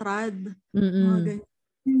mga trad. Mga ganyan.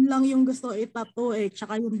 Yun lang yung gusto itattoo eh,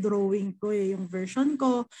 tsaka yung drawing ko eh, yung version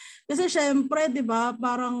ko. Kasi syempre, di ba,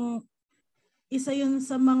 parang isa yun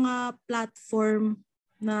sa mga platform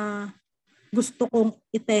na gusto kong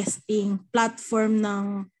i-testing. Platform ng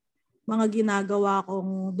mga ginagawa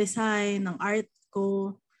kong design, ng art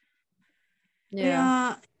ko. Yeah. Kaya,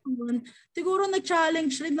 siguro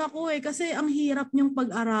nag-challenge rin ako eh, kasi ang hirap niyong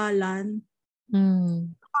pag-aralan.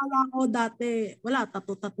 Akala ko dati, wala,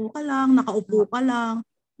 tattoo ka lang, nakaupo ka lang.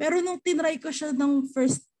 Pero nung tinry ko siya ng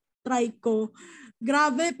first try ko,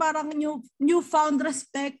 grabe, parang newfound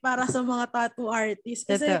respect para sa mga tattoo artists.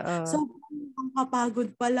 Kasi sobrang kapagod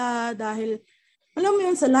pala dahil, alam mo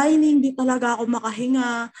yun, sa lining, di talaga ako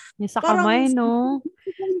makahinga. Yung sa kamay, no?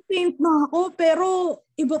 Paint na ako, pero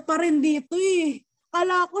iba pa rin dito eh.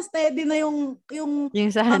 Kala ko steady na yung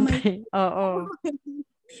sa kamay. Oo.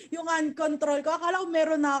 Yung hand control ko. Akala ko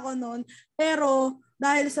meron na ako noon. Pero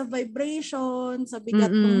dahil sa vibration, sa bigat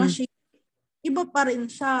ng machine, iba pa rin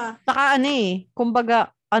siya. Saka kumbaga,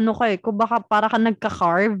 kumbaga para ka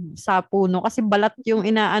nagka-carve sa puno kasi balat yung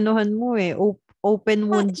inaanuhan mo eh. Open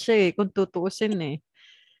wound siya eh, kung tutuusin eh.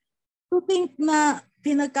 To think na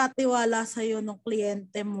pinagkatiwala sa'yo ng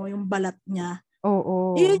kliyente mo, yung balat niya.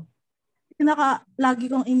 Oo. Lagi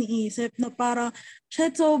kong iniisip na para,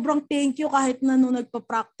 shit, sobrang thank you kahit na nung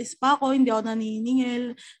nagpa-practice pa ako, hindi ako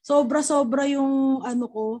naniningil. Sobra-sobra yung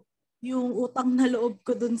yung utang na loob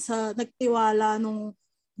ko dun sa nagtiwala nung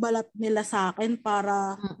balat nila sa akin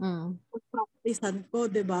para practicean ko,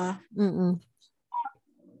 di ba?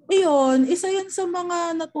 Iyon, isa yun sa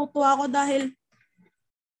mga natutuwa ko dahil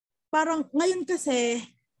parang ngayon kasi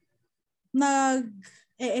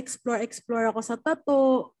nag-explore ako sa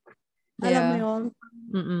tattoo. Alam mo yun?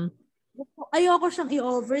 Ayoko siyang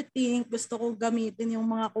i-overthink. Gusto ko gamitin yung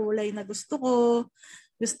mga kulay na gusto ko.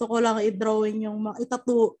 Gusto ko lang i-drawing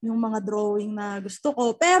i-tattoo yung mga drawing na gusto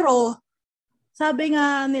ko. Pero, sabi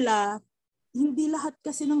nga nila, hindi lahat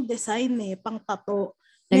kasi ng design pang tattoo.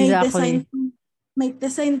 May exactly. design may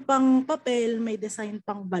design pang papel, may design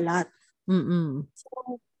pang balat.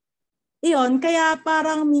 So, iyon, kaya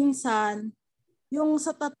parang minsan, yung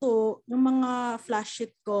sa tattoo, yung mga flash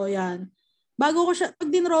sheet ko, yan, bago ko siya,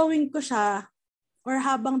 pag dinrawing ko siya, or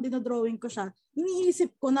habang dinodrawing ko siya,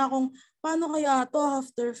 iniisip ko na kung paano kaya to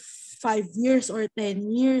after 5 years or 10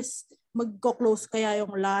 years, magko-close kaya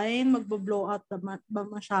yung line, magbo-blow out ba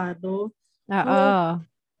masyado.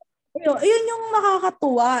 Yun yung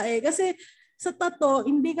nakakatuwa eh. Kasi sa tattoo,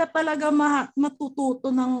 hindi ka talaga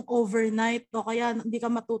matututo ng overnight o kaya hindi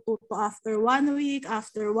ka matututo after 1 week,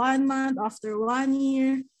 after 1 month, after 1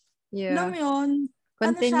 year. Yeah. Alam mo yun?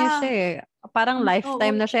 Continuous siya eh. Parang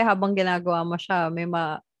lifetime na siya habang ginagawa mo siya. May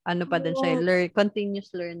ano pa din siya. Continuous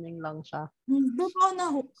learning lang siya.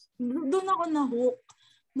 Doon ako na-hook.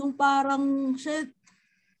 Nung parang,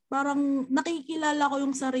 parang nakikilala ko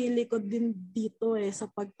yung sarili ko din dito eh sa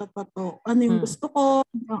pagtatato. Ano yung gusto ko,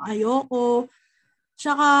 yung ayoko.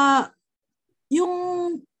 Tsaka, yung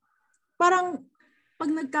parang pag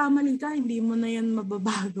nagkamali ka, hindi mo na yan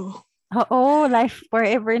mababago. Oo, life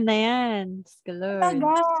forever na yan.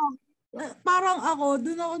 Talaga. Parang ako,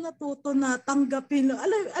 doon ako natuto na tanggapin.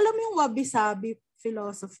 Alam mo yung wabi-sabi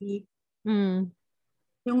philosophy?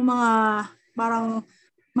 Yung mga parang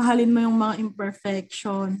mahalin mo yung mga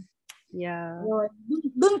imperfection. Yeah.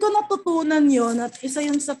 Doon ko natutunan yon at isa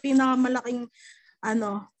yun sa pinakamalaking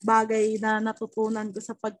bagay na natutunan ko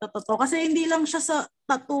sa pagtatato. Kasi hindi lang siya sa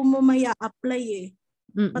tattoo mo may apply eh.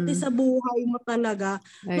 Pati sa buhay mo talaga.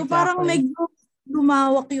 Exactly. So parang medyo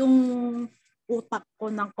lumawak yung utak ko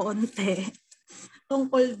ng konti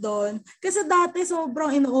tungkol doon. Kasi dati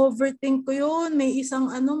sobrang in-overthink ko yun. May isang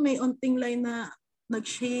may unting line na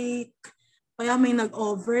nag-shake. Kaya may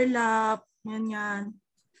nag-overlap. Yan.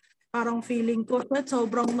 Parang feeling ko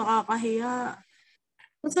sobrang nakakahiya.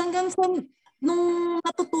 Tapos hanggang sa nung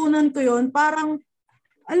natutunan ko yun, parang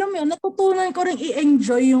alam mo yun, natutunan ko rin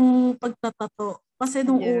i-enjoy yung pagtatato. Kasi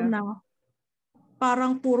nung una,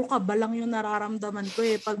 parang puro kaba lang yung nararamdaman ko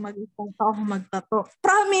eh pag mag-isang ako magtato.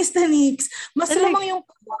 Promise, Tanix! Mas lamang yung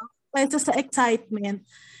kaba kaysa sa excitement.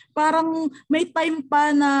 Parang may time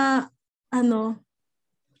pa na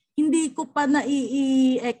hindi ko pa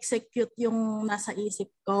na-i-execute yung nasa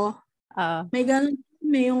isip ko. May ganun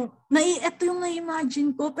ito yung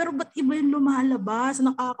na-imagine ko pero ba't iba yung lumalabas?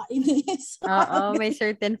 Nakakainis. May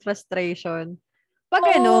certain frustration. Pag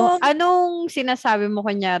anong sinasabi mo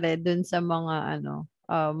kunyari dun sa mga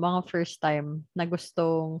mga first time na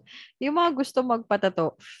yung mga gusto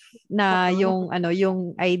magpatato na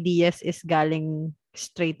yung ideas is galing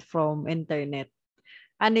straight from internet.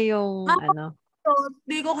 Ano yung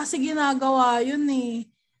Hindi ko kasi ginagawa yun eh.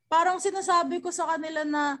 Parang sinasabi ko sa kanila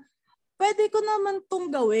na pwede ko naman tong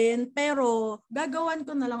gawin pero gagawan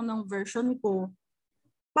ko na lang ng version ko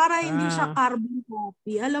para hindi siya carbon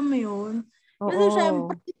copy. Alam mo yun? Kasi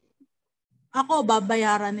syempre, ako,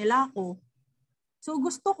 babayaran nila ako. So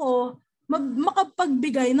gusto ko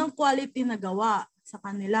makapagbigay ng quality na gawa sa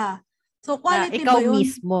kanila. So quality ikaw ba yun?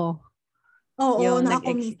 Mismo. Oo, na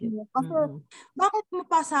ako mismo. Kasi bakit mo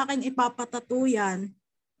pa sa akin ipapatato yan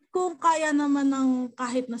kung kaya naman ng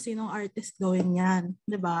kahit na sinong artist gawin yan,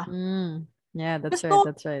 'di ba? Yeah, that's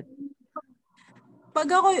right.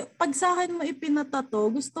 Pag sa akin mo ipinatato,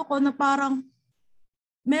 gusto ko na parang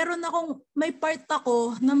may part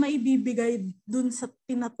ako na maibibigay dun sa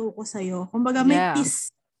tinato ko sa'yo. Kumbaga may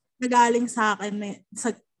piece na galing sa akin,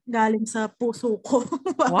 galing sa puso ko.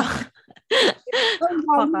 Wow.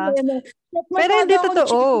 Pero hindi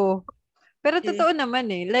totoo. Pero totoo naman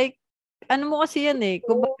eh. Like, ano mo kasi yan eh.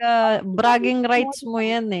 Kumbaga, bragging rights mo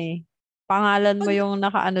yan eh. Pangalan mo yung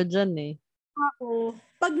nakaano dyan eh. Ako,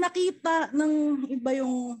 pag nakita ng iba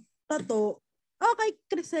yung tato, kay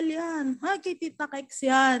Crisel yan. Kay Tita Kex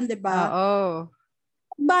yan, di ba?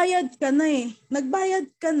 Nagbayad ka na eh. Nagbayad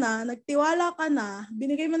ka na, nagtiwala ka na,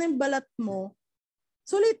 binigay mo na yung balat mo,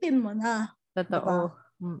 sulitin mo na. Totoo.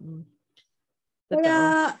 Diba? Kaya,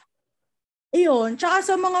 iyon. Tsaka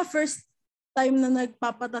sa mga first time na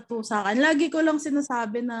nagpapatato sa akin, lagi ko lang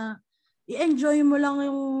sinasabi na i-enjoy mo lang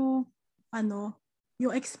yung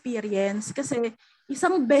yung experience. Kasi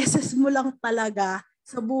isang beses mo lang talaga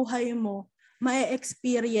sa buhay mo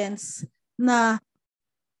ma-experience na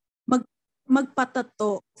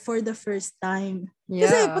magpatato for the first time. Yeah.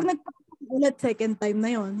 Kasi pag nagpatato ulit, second time na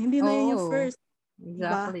yon, hindi na yun yung first.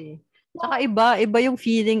 Exactly. Diba? Saka iba yung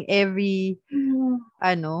feeling every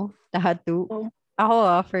tattoo. Ako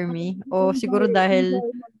for me. Siguro dahil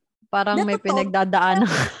parang may pinagdadaanan.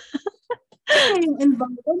 Yung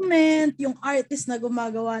environment, yung artist na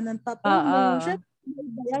gumagawa ng tattoo mo.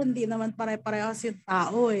 Hindi naman pare-parehas yung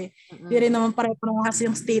tao eh. Hindi rin naman pare-parehas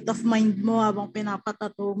yung state of mind mo habang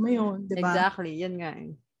pinapatato mo yun, di ba? Exactly, yun nga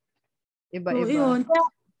eh. So, Iba-iba. yun. Kaya,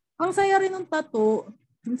 ang saya rin ng tattoo.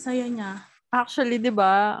 Ang saya niya. Actually, 'di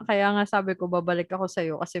ba? Kaya nga sabi ko babalik ako sa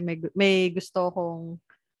kasi may gusto kong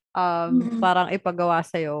parang ipagawa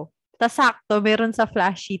sa Tas sakto meron sa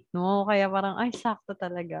flash sheet mo. Kaya parang ay sakto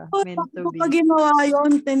talaga. Meant to Ko pa be. ginawa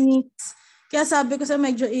yun, Tenix. Kaya sabi ko sa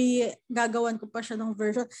medyo gagawan ko pa siya ng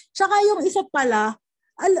version. Tsaka yung isa pala,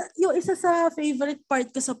 yung isa sa favorite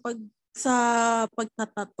part ko sa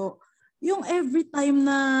pagtatato, yung every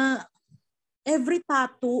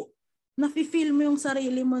tattoo, nafe-feel mo yung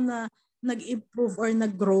sarili mo na nag-improve or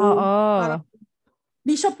nag-grow. Oo. Parang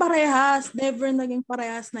di siya parehas, never naging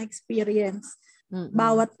parehas na experience.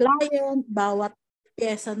 Bawat client, bawat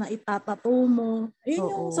pyesa na itatato mo, yun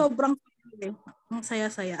yung sobrang ang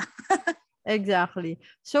saya-saya. Exactly.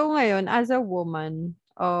 So ngayon, as a woman,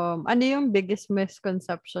 ano yung biggest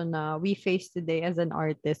misconception na we face today as an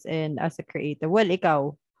artist and as a creator? Well,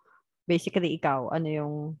 ikaw. Basically, ikaw. Ano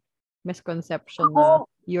yung misconception na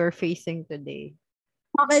you're facing today?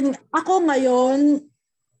 Ako ngayon,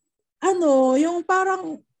 yung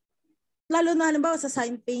parang, lalo na halimbawa sa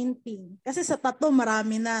sign painting. Kasi sa tattoo,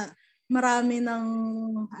 marami ng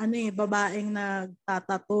babaeng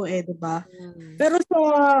nagtatato diba? Pero sa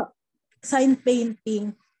sign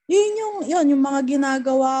painting, yun yung mga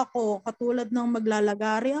ginagawa ko, katulad ng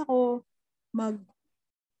maglalagari ako,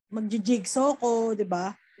 mag-jigsaw ko,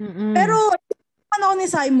 diba? Pero, ako ni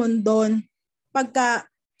Simon doon,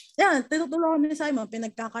 tinutulungan ni Simon,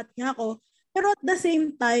 pinagkakat niya ako, pero at the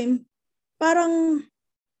same time, parang,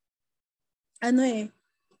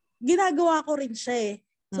 ginagawa ko rin siya eh.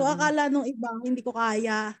 So, akala nung iba, hindi ko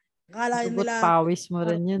kaya. Akala nila, pawis mo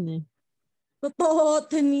rin yun eh. Totoo,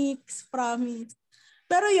 Tenix, promise.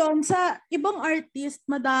 Pero yon sa ibang artist,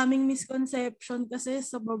 madaming misconception kasi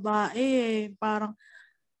sa babae eh. Parang,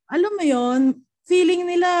 alam mo yon feeling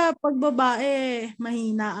nila pag babae,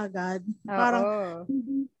 mahina agad. Parang,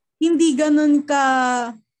 hindi ganun ka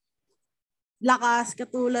lakas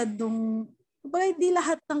katulad nung hindi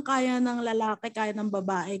lahat ng kaya ng lalaki, kaya ng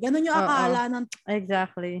babae. Ganun yung akala ng...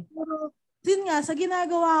 Exactly. Pero, yun nga, sa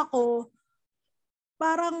ginagawa ko,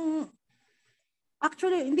 parang,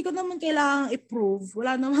 actually, hindi ko naman kailangang i-prove.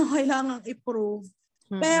 Wala naman kailangang i-prove.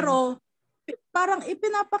 Pero, parang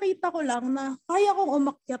ipinapakita ko lang na kaya kong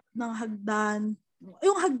umakyat ng hagdan.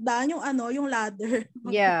 Yung hagdan, yung ladder.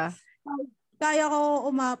 Yeah. Kaya ko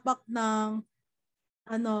umapak ng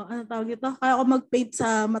tawag ito? Kaya ko mag-paint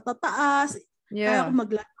sa matataas. Yeah. Kaya ko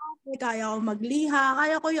maglalaki, kaya ko magliha,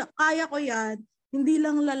 kaya ko yan. Hindi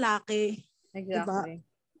lang lalaki. Exactly.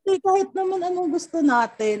 Diba? Kasi kahit naman anong gusto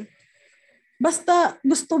natin, basta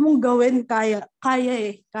gusto mong gawin, kaya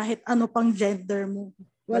eh. Kahit ano pang gender mo.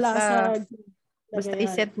 Basta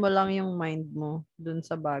iset mo lang yung mind mo dun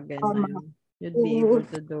sa bagay na yun. You'd be able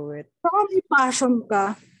to do it. Saka may passion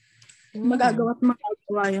ka,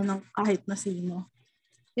 magagawa yun ng kahit na sino.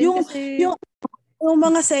 Yung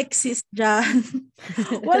mga sexist dyan,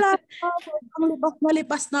 wala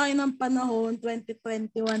malipas na kayo ng panahon,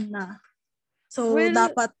 2021 na. So,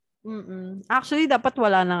 dapat actually, dapat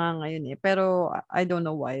wala na nga ngayon eh. Pero, I don't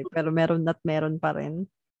know why. Pero meron pa rin.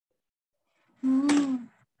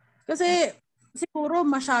 Kasi, siguro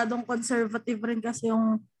masyadong conservative rin kasi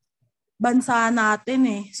yung bansa natin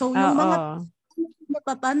eh. So, yung mga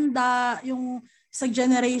matatanda, yung sa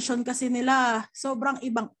generation kasi nila, sobrang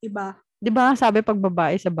ibang-iba. Di ba sabi pag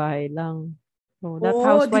babae sa bahay lang? That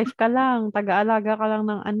housewife ka lang. Taga-alaga ka lang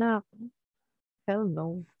ng anak. Hell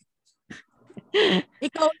no.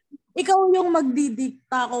 Ikaw yung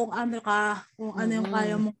magdidikta kung ano ka, kung ano yung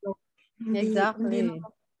kaya mo. Exactly. Hindi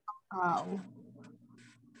tao.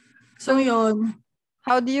 So, yun.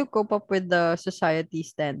 How do you cope up with the society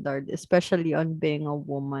standard, especially on being a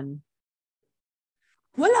woman?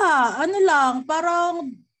 Wala.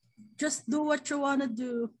 Parang just do what you wanna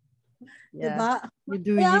do. Yeah. Diba? You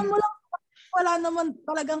do Kaya you. mo lang, wala naman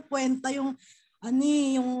talagang kwenta yung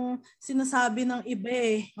yung sinasabi ng iba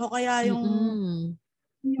eh. O kaya yung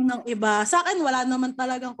ng iba. Sa akin, wala naman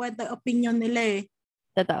talagang kwenta yung opinion nila eh.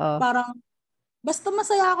 Totoo. Parang, basta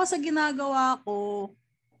masaya ako sa ginagawa ko.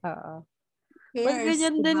 Oo. Well,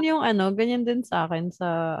 ganyan din yung ganyan din sa akin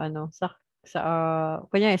sa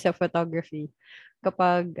kunyari sa photography.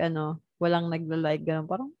 Kapag walang nagla-like ganun,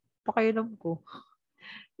 parang pakialam ko.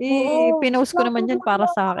 Pinost ko naman yan para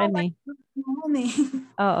sa akin eh.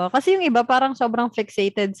 Oo, kasi yung iba parang sobrang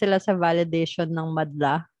fixated sila sa validation ng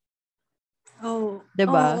madla. Oh. 'Di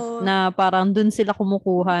ba? Na parang dun sila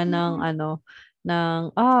kumukuha ng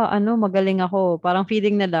magaling ako. Parang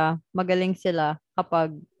feeling nila magaling sila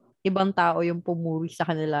kapag ibang tao yung pumuri sa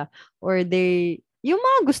kanila or yung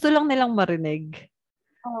mga gusto lang nilang marinig.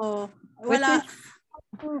 Oo. Which Wala. is,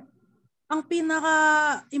 Ang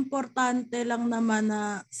pinaka-importante lang naman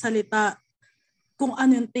na salita kung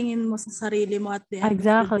ano yung tingin mo sa sarili mo at the end of the day.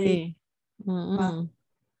 exactly. Diba?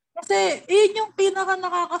 Kasi yun yung pinaka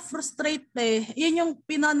nakaka-frustrate eh. Yun yung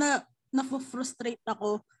na-frustrate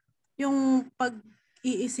ako. Yung pag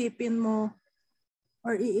iisipin mo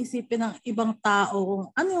or iisipin ng ibang tao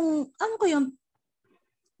ano ko yun,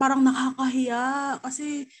 parang nakakahiya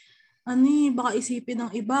kasi baka isipin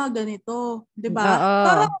ng iba ganito, 'di ba? Oo.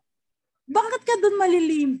 Parang ba't ka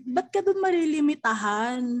doon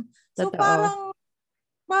malilimitahan? So Totoo.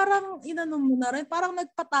 parang inano mo na rin, parang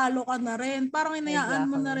nagpatalo ka na rin, parang inayaan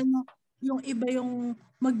mo na Exactly. rin yung iba yung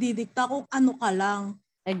magdidikta kung ano ka lang.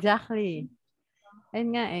 Exactly.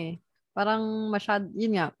 Ayun nga eh. Parang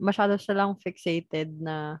yun nga, masyado silang fixated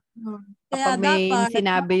na Kaya kapag may dapat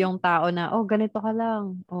sinabi yung tao na, oh, ganito ka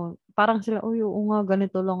lang. Oh, parang sila, oh, oo nga,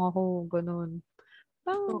 ganito lang ako. Ganun.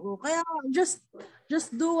 Parang, oo. Kaya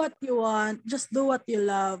just do what you want, just do what you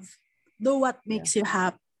love, do what yeah. makes you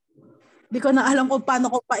happy. Di ko na alam kung paano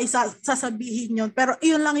ko pa sasabihin yun, pero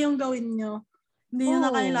iyon lang yung gawin nyo. Hindi nyo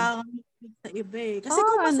na kailangan sa iba eh. Kasi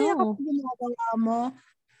kung masaya ka sa ginagawa mo,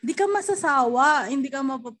 hindi ka masasawa, hindi ka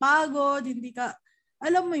mapapagod, hindi ka,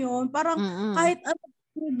 alam mo yun, parang kahit ano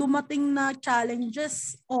dumating na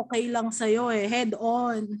challenges, okay lang sa'yo eh, head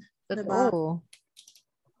on. Totoo. Diba?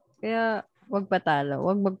 Kaya, wag patalo,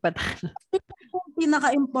 wag magpatalo. Yung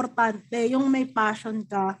pinaka-importante, yung may passion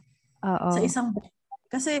ka sa isang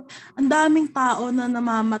kasi ang daming tao na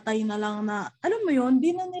namamatay na lang na, alam mo yun,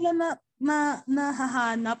 di na nila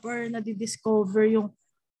nahahanap or nadidiscover yung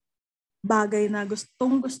bagay na gusto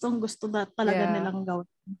na talaga nilang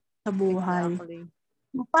gawin sa buhay. Exactly.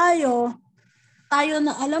 Tayo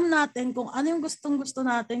na alam natin kung ano yung gusto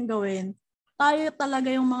natin gawin, tayo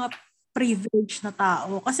talaga yung mga privileged na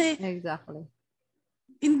tao. Kasi exactly.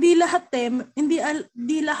 Hindi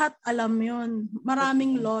lahat alam yun.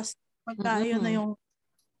 Maraming lost pagka yun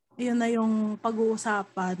na yung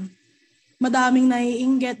pag-uusapan. Madaming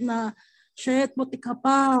naiinggit na, shit, buti ka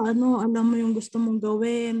pa, alam mo yung gusto mong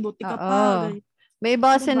gawin, buti ka pa. Ganyan. May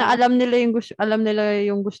iba kasi na alam nila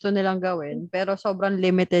yung gusto nilang gawin, pero sobrang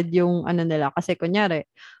limited yung nila. Kasi kunyari,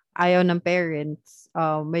 ayaw ng parents,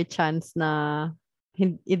 may chance na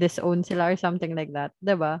i-disown sila or something like that.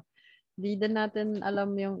 Diba? Di din natin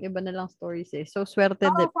alam yung iba nilang stories eh. So, swerte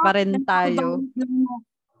pa rin tayo.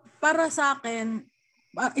 Para sa akin,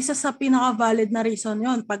 isa sa pinaka-valid na reason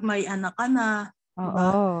yon pag may anak ka na. Diba?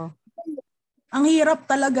 Ang hirap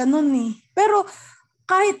talaga nun eh. Pero,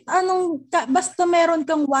 kahit basta meron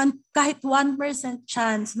kang kahit 1%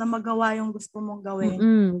 chance na magawa yung gusto mong gawin.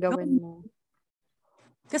 Gawin mo.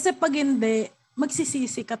 Kasi pag hindi,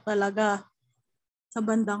 magsisisi ka talaga sa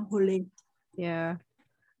bandang huli. Yeah.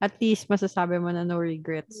 At least masasabi mo na no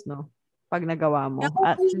regrets, no? Pag nagawa mo.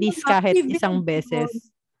 At least kahit isang beses.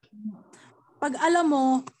 Pag alam mo,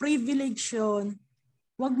 privilege yun,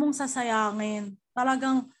 huwag mong sasayangin.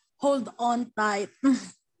 Talagang hold on tight.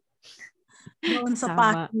 Doon sa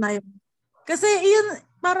passion na yun. Kasi yun,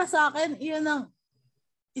 para sa akin, yun ang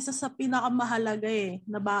isa sa pinakamahalaga eh,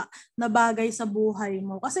 na bagay sa buhay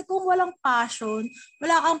mo. Kasi kung wala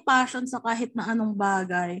kang passion sa kahit na anong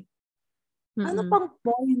bagay, ano pang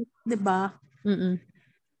point, di ba?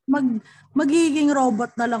 Magiging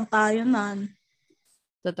robot na lang tayo nan.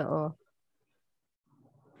 Totoo.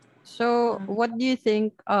 So, what do you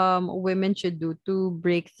think women should do to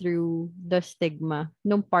break through the stigma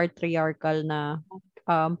nung patriarchal na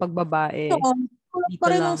pagbabae? Pa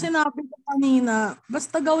rin ang sinabi ko kanina,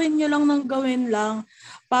 basta gawin nyo lang ng gawin lang.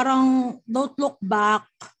 Parang don't look back.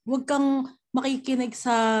 Huwag kang makikinig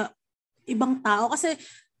sa ibang tao. Kasi,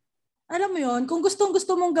 alam mo yon, kung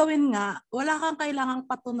gustong-gusto mong gawin nga, wala kang kailangang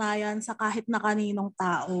patunayan sa kahit na kaninong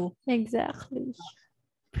tao. Exactly.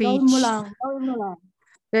 Preach. Gawin mo lang.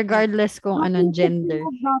 Regardless kung anong gender.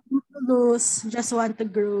 Just want to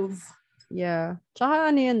groove. Yeah.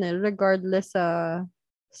 Tsaka yun regardless sa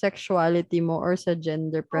sexuality mo or sa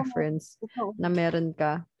gender preference na meron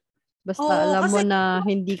ka. Basta alam mo na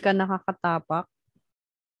hindi ka nakakatapak.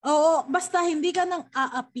 Oo, basta hindi ka nang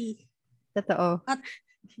aapi. Totoo. At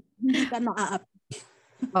hindi ka nang aapi.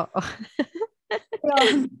 Oo.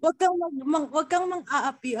 Wag kang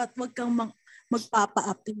mang-aapi at wag kang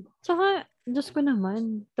magpapaapi. Tsaka, Diyos ko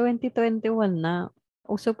naman, 2021 na.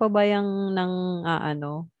 Uso pa ba yung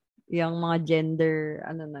yung mga gender,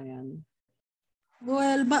 na yan?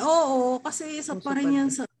 Well, oo, kasi isa pa rin yan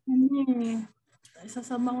sa, isa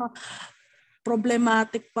sa mga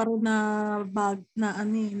problematic pa rin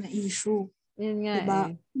na issue. Yun nga Diba?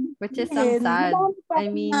 eh. Which is ang sad. I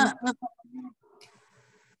mean,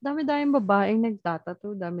 dami-daming babaeng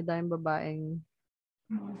nagtatato, dami-daming babaeng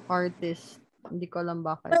artist. Hindi ko alam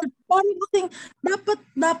bakit. Parang kasing,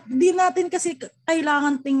 di natin kasi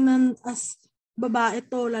kailangan tingnan as babae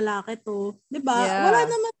to, lalaki to. Diba? Wala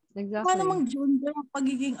Yeah, namang exactly. gender ang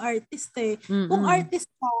pagiging artist eh. Kung Mm-mm.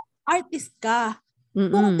 artist ka.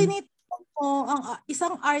 Kung Mm-mm. tinitingnan mo ang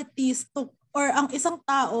isang artist or ang isang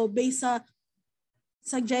tao based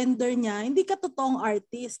sa gender niya, hindi ka totoong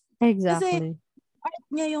artist. Kasi Exactly. art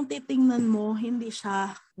niya yung titingnan mo, hindi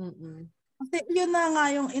siya. Mm-mm. Kasi yun na nga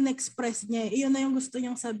yung in-express niya. Yun na yung gusto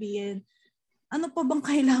niyang sabihin. Ano pa bang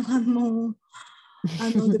kailangan mo?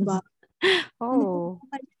 Ano, di ba? Ano pa Oh.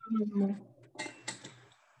 bang kailangan mo?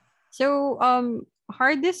 So,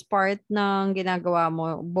 hardest part ng ginagawa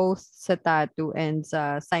mo both sa tattoo and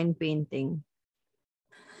sa sign painting?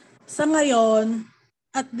 Sa ngayon,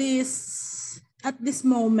 at this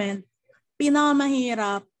moment,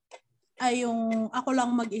 pinakamahirap ay yung ako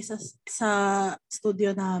lang mag-isa sa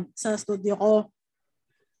studio ko.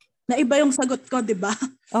 Na iba yung sagot ko, di ba?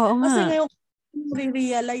 Oo nga. Kasi ngayon,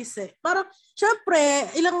 re-realize eh. Parang, syempre,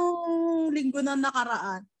 ilang linggo na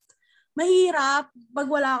nakaraan, mahirap pag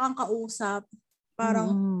wala kang kausap.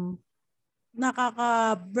 Parang, Mm-mm.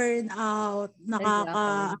 nakaka-burn out,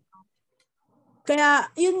 Exactly. Kaya,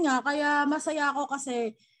 yun nga, kaya masaya ako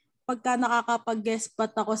kasi pagka nakakapag-guest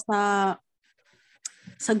spot ako sa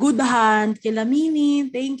Good Hand, kila Mini,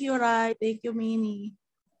 thank you, Rai, thank you, Mini.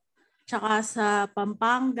 Tsaka sa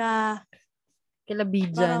Pampanga, Kila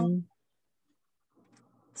parang Bijan.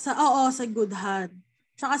 sa Good Hand.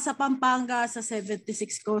 Tsaka sa Pampanga, sa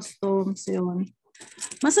 76 Customs, yun.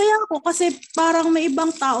 Masaya ako kasi parang may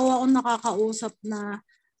ibang tao ako nakakausap na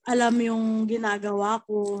alam yung ginagawa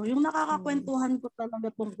ko. Yung nakakakwentuhan ko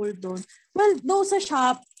talaga tungkol doon. Well, though sa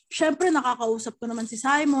shop, syempre nakakausap ko naman si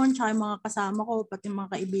Simon, tsaka yung mga kasama ko, pati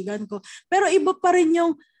mga kaibigan ko. Pero iba pa rin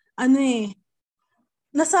yung,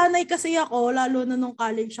 nasanay kasi ako, lalo na nung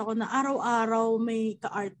college ako, na araw-araw may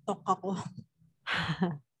ka-art talk ako.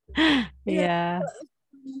 Yeah.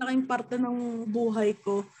 Malaking parte ng buhay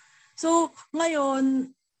ko. So,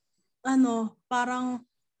 ngayon, parang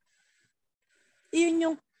yun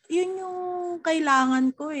yung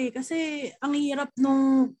kailangan ko eh. Kasi ang hirap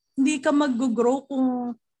nung hindi ka mag-grow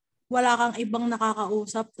kung wala kang ibang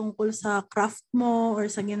nakakausap tungkol sa craft mo or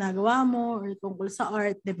sa ginagawa mo or tungkol sa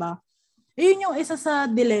art, 'di ba? Yun yung isa sa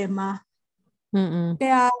dilemma. Mm-mm.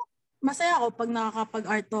 Kaya masaya ako pag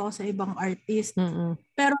nakakapag-art ako sa ibang artist. Mm-mm.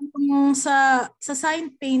 Pero yung sa sign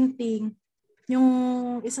painting, yung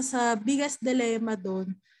isa sa biggest dilemma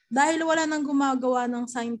doon, dahil wala nang gumagawa ng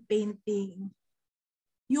sign painting,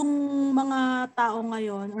 yung mga tao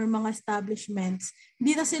ngayon or mga establishments,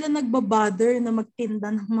 hindi na sila nagbabother na magtinda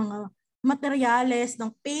ng mga materyales, ng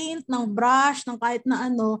paint, ng brush, ng kahit na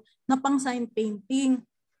ano, na pang sign painting.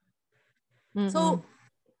 Mm-mm. So,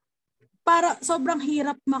 para sobrang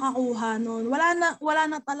hirap makakuha noon. Wala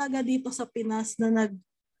na talaga dito sa Pinas na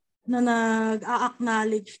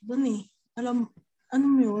nag-a-acknowledge doon eh. Ano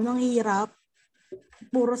mo yun, ang hirap.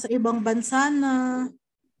 Puro sa ibang bansa na.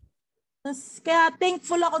 Kaya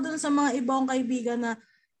thankful ako dun sa mga ibang kaibigan na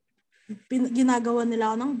ginagawa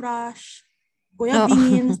nila ako ng brush. Kuya Oo.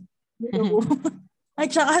 Vince, at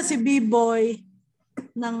saka si B-Boy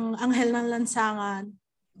ng Anghel ng Lansangan.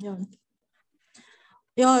 Yun.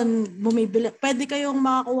 Yun, bumibili. Pwede kayong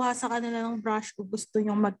makakuha sa kanila ng brush kung gusto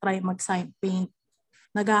nyong mag-try mag-sign paint.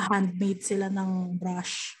 Nag-handmade sila ng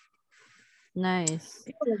brush. Nice.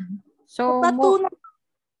 Yun. So, Tattoo na.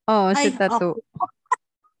 sa Ay, tattoo.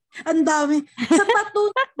 ang dami. Sa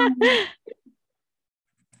tattoo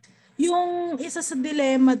yung isa sa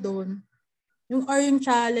dilemma doon, yung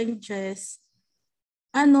challenges,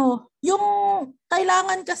 yung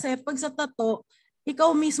kailangan kasi pag sa tattoo,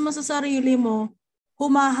 ikaw mismo sa sarili mo,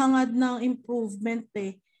 humahangad ng improvement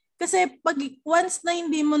eh. Kasi pag once na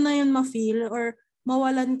hindi mo na yun ma-feel or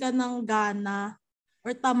mawalan ka ng gana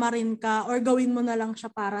or tamarin ka or gawin mo na lang siya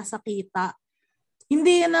para sa kita,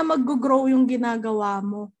 hindi na mag-grow yung ginagawa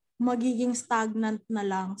mo. Magiging stagnant na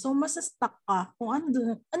lang. So, masa-stuck ka kung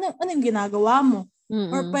ano yung ginagawa mo.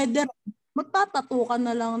 Or Mm-mm. pwede magtatato ka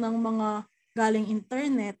na lang ng mga galing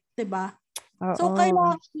internet, 'di ba? So, Oo.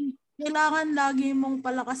 kailangan lagi mong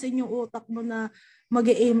palakasin yung utak mo na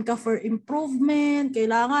mag-aim ka for improvement.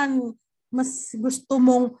 Kailangan mas gusto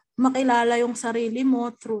mong makilala yung sarili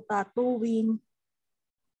mo through tattooing.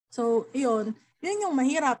 So, yun yung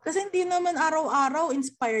mahirap. Kasi hindi naman araw-araw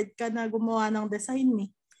inspired ka na gumawa ng design eh.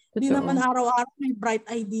 Hindi naman Totoo. araw-araw may bright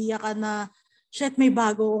idea ka na, shit, may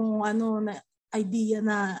bagong na idea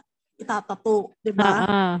na itatato, di ba?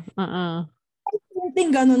 Oo.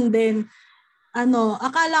 painting, ganun din.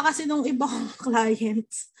 Akala kasi nung ibang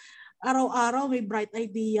clients, araw-araw may bright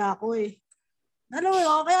idea ako eh. Alam mo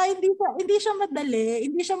yun, kaya hindi siya madali,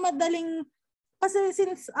 hindi siya madaling, kasi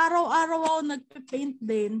since araw-araw ako nagpe-paint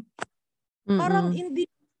din, parang hindi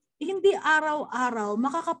araw-araw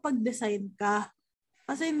makakapag-design ka.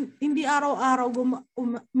 Kasi hindi araw-araw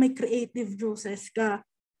may creative juices ka.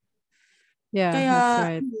 Yeah, Kaya, that's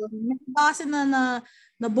right. kasi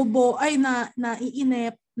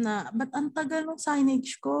naiinip na, ba't ang tagal ng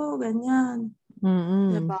signage ko? Ganyan.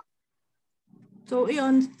 Diba? So,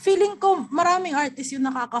 yun. Feeling ko, maraming artist yung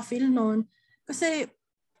nakaka-feel nun. Kasi,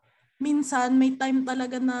 minsan, may time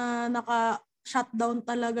talaga na naka-shutdown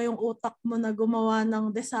talaga yung utak mo na gumawa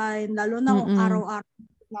ng design. Lalo na kung araw-araw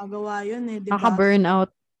nagawa yun eh. Diba?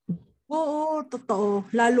 Naka-burnout. Oo, totoo.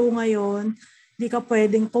 Lalo ngayon, di ka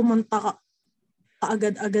pwedeng pumunta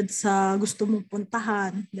kaagad-agad sa gusto mong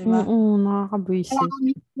puntahan. Diba? Oo, nakaka-buisit.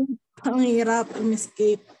 Ang hirap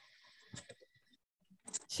escape.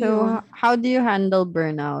 So, how do you handle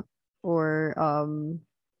burnout or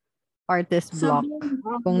artist block?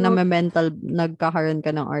 Kung nagkakaroon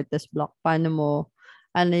ka ng artist block, ano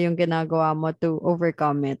yung ginagawa mo to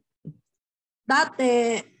overcome it?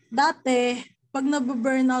 Dati, pag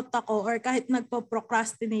nababurnout ako or kahit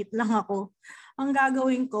nagpo-procrastinate lang ako, ang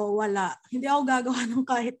gagawin ko, wala. Hindi ako gagawa ng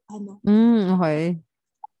kahit ano. Okay.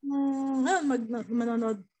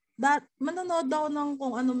 Manonood ako ng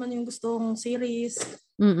kung ano man yung gusto kong series.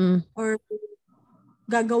 Or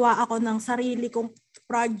gagawa ako ng sarili kong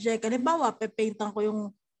project. Halimbawa,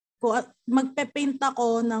 magpe-paint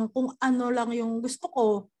ako ng kung ano lang yung gusto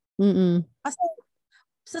ko. Kasi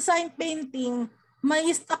sa sign painting, may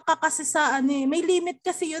stuck ka kasi sa may limit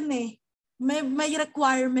kasi yun eh. May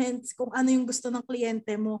requirements kung ano yung gusto ng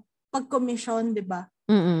kliyente mo pag commission, di ba?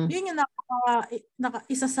 Yun yung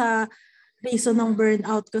isa sa reason ng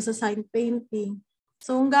burnout ko sa sign painting.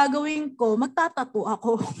 So, ang gagawin ko, magtatato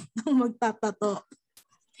ako ng magtatato.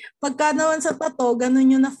 Pagka naman sa tato,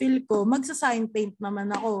 ganun yung na-feel ko, magsa-sign paint naman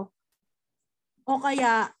ako. O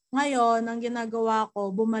kaya, ngayon, ang ginagawa ko,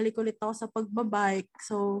 bumalik ulit ako sa pagbabike.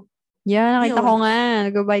 So, yeah, nakita ko nga.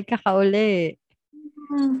 Nag-bike ka uli.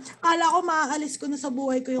 Kala ko maaalis ko na sa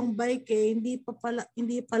buhay ko yung bike eh. Hindi pala.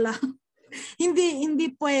 hindi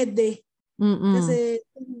pwede. Kasi,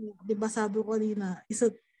 di ba sabi ko kanina,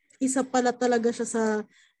 isa pala talaga siya sa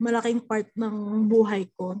malaking part ng buhay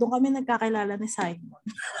ko. Doon kami nagkakilala ni Simon.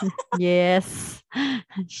 Yes.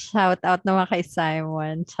 Shout out naman kay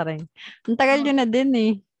Simon. Charing. Ang tagal yun na din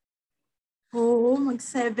eh. Oo, 7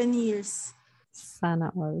 years. Sana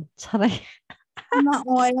all. Charing. Sana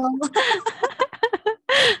all.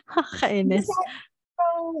 Kainis.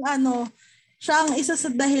 Siya ang isa sa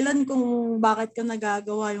dahilan kung bakit ka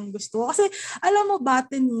nagagawa yung gusto. Kasi, alam mo ba,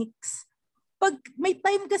 Nix, pag may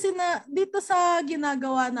time kasi na dito sa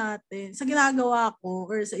ginagawa natin, sa ginagawa ko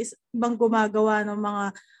or sa ibang gumagawa ng mga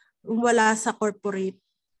wala sa corporate,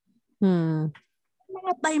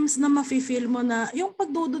 mga times na mafe-feel mo na yung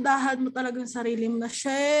pagdududahan mo talagang sarili mo na,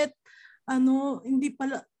 shit, hindi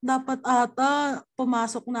pala, dapat ata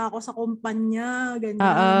pumasok na ako sa kumpanya,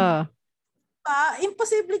 ganyan.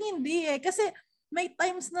 Imposibleng hindi eh. Kasi may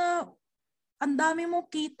times na ang dami mong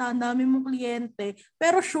kita, ang dami mong kliyente,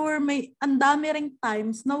 pero sure, ang dami ring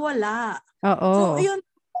times na wala. So, yun,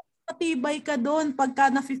 matibay ka doon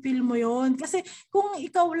pagka nafe-feel mo yun. Kasi kung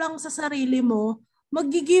ikaw lang sa sarili mo,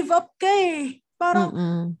 mag-give up ka eh. Parang,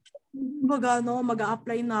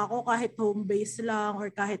 mag-a-apply na ako kahit home base lang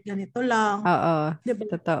or kahit ganito lang. Diba?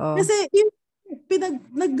 Totoo. Kasi yung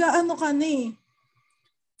nag-ano ka na eh.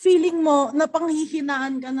 Feeling mo,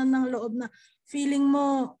 napanghihinaan ka na ng loob na feeling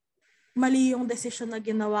mo, mali yung decision na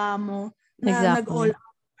ginawa mo na nag-all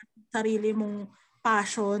out sarili mong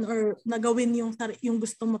passion or nagawin yung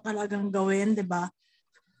gusto mo talagang gawin, 'di ba?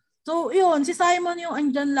 So, yun, si Simon yung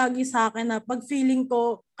andyan lagi sa akin na pag feeling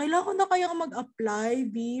ko, kailangan ko na kaya mag-apply,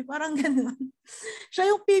 B? Parang gano'n.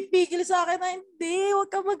 Siya yung pipigil sa akin na, hindi,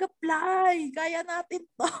 huwag ka mag-apply. Kaya natin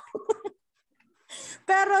to.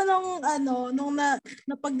 Pero nung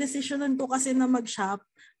napag-desisyonan ko kasi na mag-shop,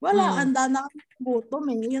 wala, anda na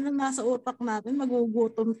gutom eh. Yan ang nasa utak natin,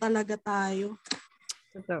 magugutom talaga tayo.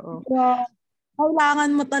 Totoo.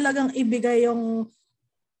 Kailangan mo talagang ibigay yung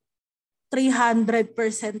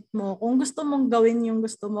 300% mo kung gusto mong gawin yung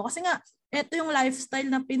gusto mo. Kasi nga, ito yung lifestyle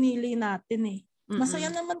na pinili natin eh. Masaya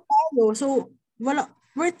naman tayo. So,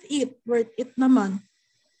 worth it naman.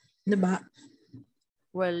 Diba?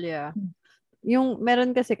 Well, yeah. Yung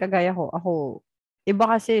meron kasi kagaya ko, iba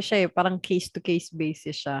kasi siya eh, parang case-to-case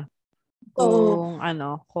basis siya. Kung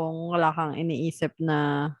kung wala kang iniisip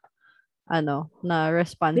na na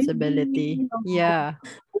responsibility. Yeah.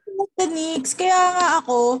 Techniques. Kaya nga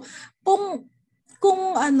ako,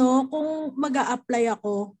 kung mag-a-apply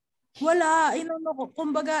ako, wala,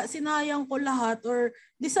 kumbaga sinayang ko lahat or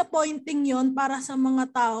disappointing yon para sa mga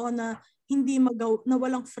tao na na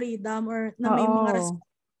walang freedom or na may mga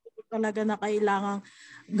responsibility talaga na kailangang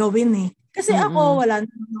gawin eh. Kasi ako, wala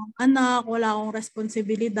akong anak, wala akong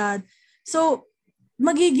responsibilidad. So,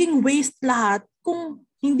 magiging waste lahat kung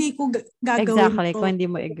hindi ko gagawin Exactly, to. kung hindi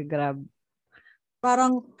mo i-grab.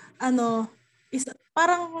 Parang,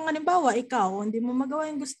 parang halimbawa, ikaw, hindi mo magawa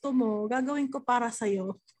yung gusto mo, gagawin ko para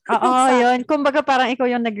sa'yo. Oo, yun. Kumbaga parang ikaw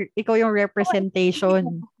yung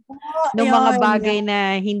representation ng mga bagay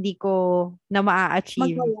na hindi ko na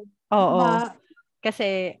maa-achieve. Oo. Diba?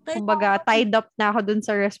 Kasi, kumbaga, tied up na ako dun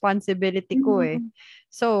sa responsibility ko eh.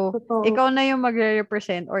 So, ikaw na yung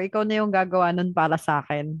magre-represent or ikaw na yung gagawa nun para sa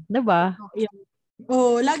akin. Diba?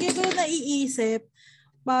 Lagi ko naiisip,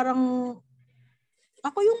 parang,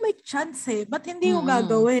 ako yung may chance eh. Ba't hindi ko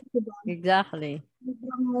gagawin? Diba? Exactly.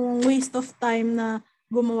 Waste of time na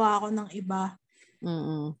gumawa ako ng iba.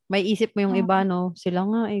 May isip mo yung iba, no? Sila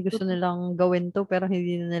nga gusto nilang gawin to pero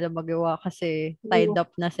hindi na nila magawa kasi tied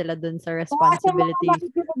up na sila dun sa responsibility.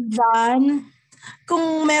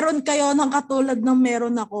 Kung meron kayo ng katulad ng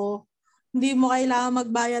meron ako, hindi mo kailangan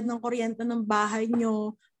magbayad ng kuryente ng bahay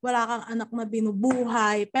nyo, wala kang anak na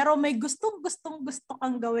binubuhay, pero may gusto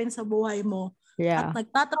kang gawin sa buhay mo. Yeah. At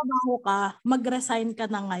nagtatrabaho ka, mag-resign ka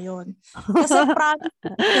na ngayon. Kasi promise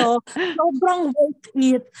ko, sobrang worth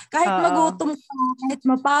it. Kahit magutom ka, kahit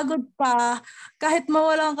mapagod pa, kahit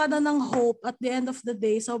mawalan ka na ng hope, at the end of the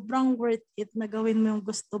day, sobrang worth it na gawin mo yung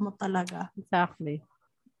gusto mo talaga. Exactly.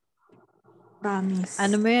 Promise.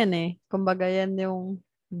 Ano mo yan eh? Kumbaga yan yung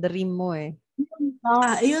dream mo eh.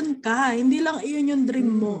 Iyon ka. Hindi lang iyon yung dream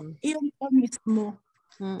mo. Iyon ka mismo.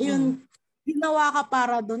 Iyon, ginawa ka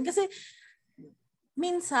para doon. Kasi,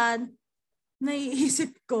 minsan,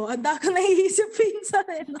 naiisip ko, naiisip minsan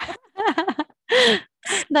eh. No?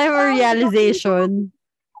 Dahil mo realization.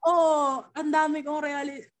 Ang dami kong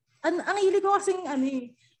ang hilig ko kasing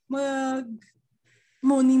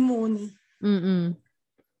moni.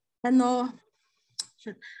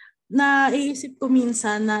 Naiisip ko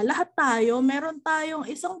minsan na lahat tayo, meron tayong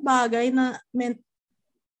isang bagay na meant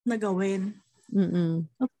na gawin.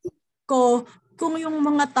 Kung yung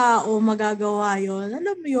mga tao magagawa yon,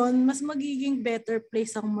 alam mo yon, mas magiging better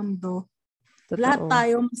place ang mundo. Totoo. Lahat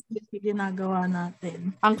tayo mas ginagawa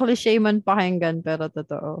natin. Ang cliche man pakinggan, pero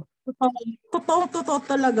totoo. Totoo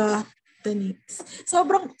talaga, Denise.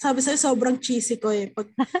 Sobrang cheesy ko eh. Pag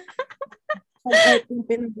yung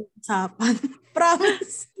pinag-usapan.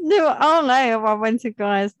 Promise. Di ba? Oo nga eh. Papansin ko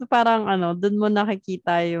nga. Parang dun mo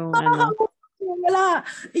nakikita yung Wala.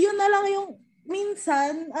 Yun na lang yung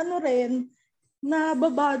minsan,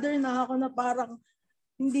 nababother na ako na parang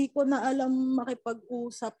hindi ko na alam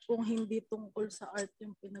makipag-usap kung hindi tungkol sa art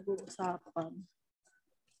yung pinag-uusapan.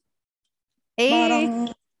 Parang,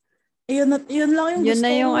 yun lang yung yun gusto. Yun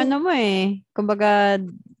na yung mo eh. Kumbaga,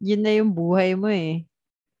 yun na yung buhay mo eh.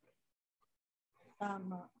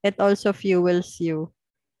 Tama. It also fuels you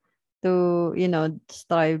to,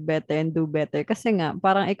 strive better and do better. Kasi nga,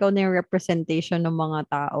 parang ikaw na yung representation ng mga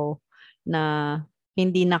tao na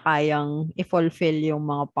hindi na kayang i-fulfill yung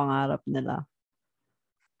mga pangarap nila.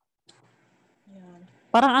 Yeah.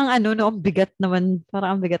 Parang ang bigat naman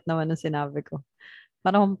ng sinabi ko.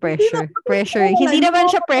 Parang pressure. Hindi naman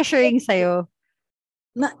siya pressuring sa'yo.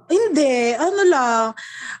 Hindi, lang.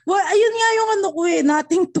 Well, ayun nga yung ko eh,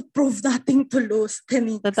 nothing to prove, nothing to lose.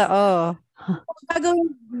 Totoo.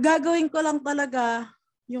 Gagawin ko lang talaga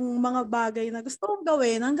yung mga bagay na gusto kong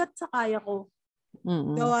gawin hanggat sa kaya ko.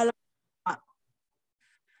 Gawa lang.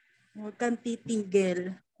 Huwag kang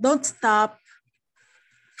titigil. Don't stop.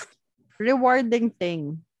 Rewarding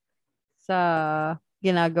thing sa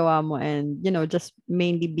ginagawa mo and, just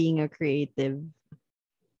mainly being a creative.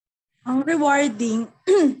 Ang rewarding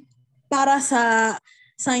para sa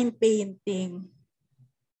sign painting,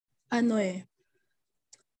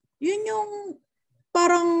 yun yung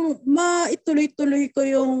parang maituloy-tuloy ko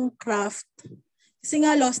yung craft. Kasi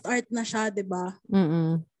nga lost art na siya, di ba?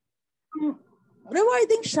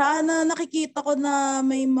 Rewarding siya na nakikita ko na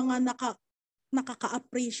may mga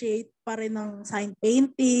nakaka-appreciate pa rin ng sign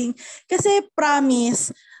painting. Kasi promise,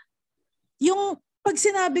 yung pag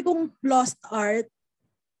sinabi kong lost art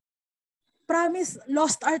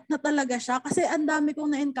na talaga siya kasi ang dami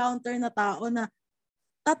kong na-encounter na tao na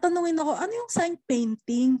tatanungin ako, ano yung sign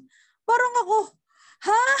painting? Parang ako,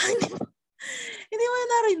 hindi mo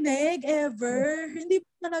narinig ever? Hindi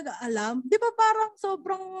mo talaga alam? Di ba parang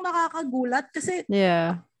sobrang nakakagulat kasi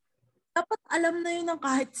dapat alam na yun ng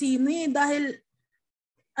kahit sino dahil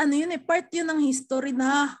yun part yun ng history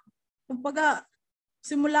na. Kumbaga,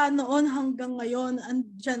 simula noon hanggang ngayon,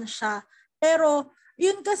 andyan siya. Pero,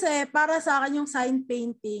 yun kasi, para sa akin yung sign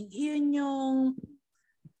painting, yun yung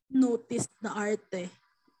noticed na art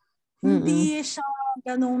Hindi siya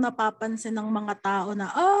ganong napapansin ng mga tao na,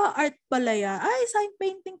 art pala yan. Ay, sign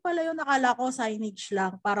painting pala yun. Nakala ko signage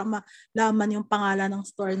lang para malaman yung pangalan ng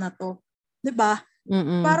store na to. 'Di ba?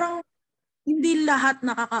 Parang hindi lahat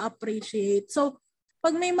nakaka-appreciate. So,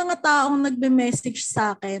 pag may mga taong nagbe-message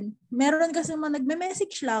sa akin, meron kasi mga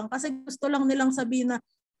nagbe-message lang kasi gusto lang nilang sabihin na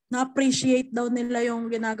na-appreciate daw nila yung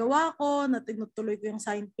ginagawa ko, na tinutuloy ko yung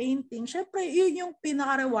sign painting. Syempre, yun yung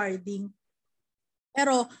pinaka-rewarding.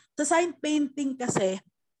 Pero sa sign painting kasi,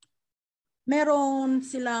 meron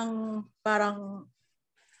silang parang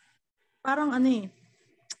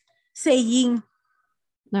saying.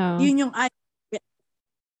 No. Yun yung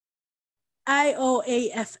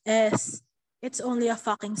IOAFS. It's only a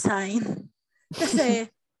fucking sign.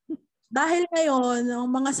 Kasi, dahil ngayon, ang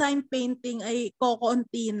mga sign painting ay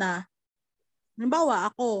kokonti na. Halimbawa,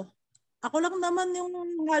 ako lang naman yung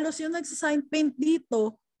halos yung nagsa-sign paint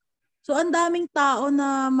dito. So, ang daming tao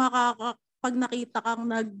na pag nakita kang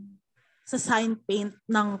sa sign paint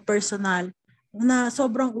ng personal, na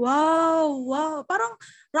sobrang wow. Parang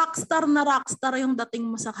rockstar yung dating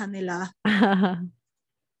mo sa kanila.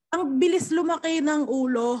 Ang bilis lumaki ng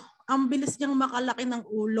ulo. Ang bilis niyang makalaki ng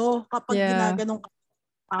ulo kapag ginaganong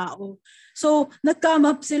tao. So, nag-come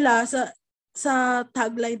up sila sa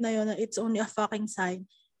tagline na yun na it's only a fucking sign.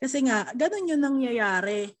 Kasi nga, ganun yun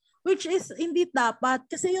nangyayari. Which is, hindi dapat.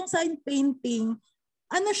 Kasi yung sign painting,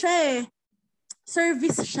 siya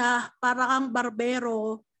service siya. Para kang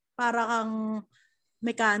barbero, para kang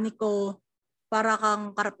mekaniko, para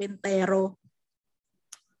kang karpentero.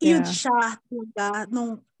 Yun siya talaga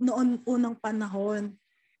noon unang panahon.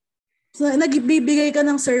 So, nagbibigay ka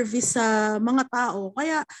ng service sa mga tao.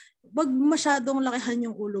 Kaya, wag masyadong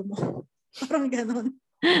lakihan yung ulo mo. Parang ganon.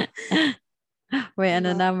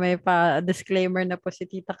 May pa-disclaimer na po si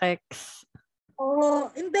Tita Kex.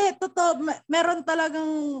 Hindi, totoo. Meron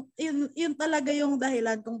talagang, yun talaga yung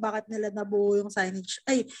dahilan kung bakit nila nabuo yung signage,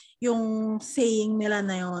 yung saying nila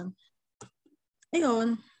na yun.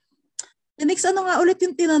 Ayun. Next, ano nga ulit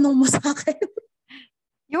yung tinanong mo sa akin?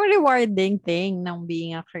 Yung rewarding thing ng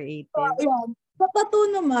being a creative. Ayan. Sa tattoo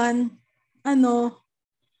naman,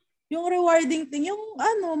 yung rewarding thing, yung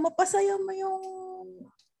mapasaya mo yung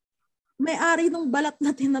may-ari ng balat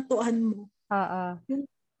na tinatuan mo. Yung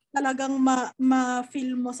talagang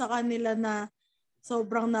ma-feel mo sa kanila na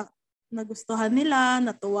sobrang nagustuhan nila,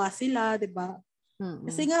 natuwa sila, di ba?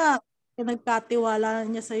 Kasi nga, nagkatiwala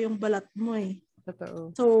niya sa yung balat mo Totoo.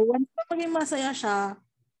 So, once na maging masaya siya,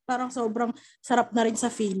 parang sobrang sarap na rin sa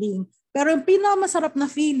feeling. Pero yung pinakamasarap na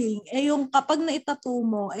feeling yung kapag na-tattoo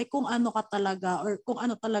mo, kung ano ka talaga or kung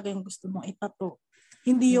ano talaga yung gusto mong itattoo.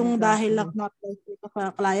 Hindi yung dahil lang na-like sa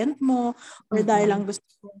client mo or dahil lang gusto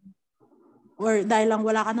mo or dahil lang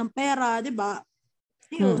wala ka ng pera, di ba?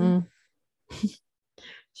 Yun.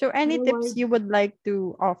 So, any tips you would like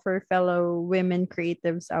to offer fellow women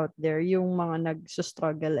creatives out there, yung mga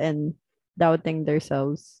nagsustruggle and doubting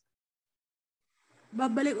themselves?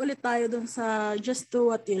 Babalik ulit tayo dun sa just do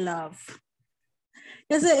what you love.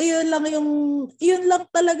 Kasi yun lang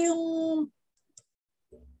talaga yung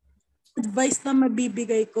advice na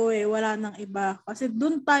mabibigay ko wala nang iba. Kasi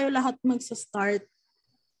dun tayo lahat magsa-start.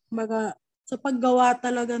 Baga, sa paggawa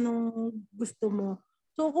talaga nung gusto mo.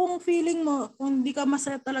 So, kung feeling mo, kung hindi ka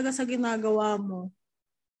masaya talaga sa ginagawa mo,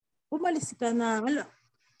 umalis ka na.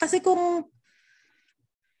 Kasi kung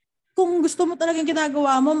gusto mo talaga yung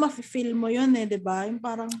ginagawa mo, mafe-feel mo yun di ba? Yung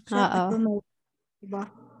parang, ito na. Di ba?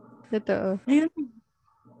 Totoo. Ayun.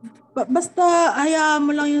 Basta, hayaan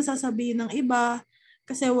mo lang yung sasabihin ng iba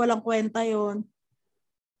kasi walang kwenta yon.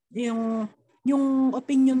 Yung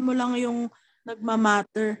opinion mo lang yung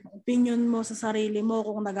nagmamatter. Opinion mo sa sarili mo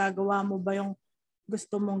kung nagagawa mo ba yung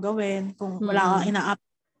gusto mong gawin, kung wala kang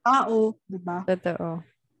ina-apply tao, di ba? Totoo.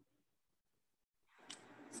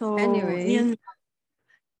 So, anyway, yun.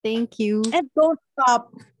 Thank you. And don't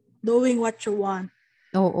stop doing what you want.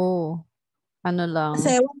 Oo. Ano lang.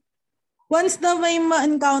 Kasi once na may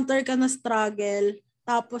ma-encounter ka na struggle,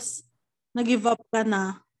 tapos nag-give up ka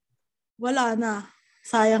na, wala na.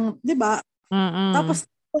 Sayang, di ba?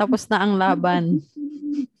 Tapos na ang laban.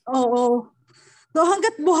 Oo. So,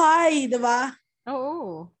 hanggat buhay, di ba?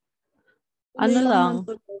 Oo. Ano lang,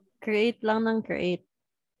 create lang ng create.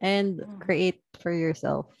 And create for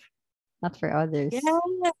yourself. Not for others.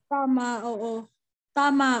 Yeah, tama. Oo.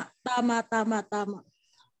 Tama.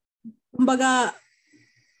 Kumbaga,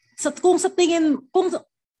 kung sa tingin,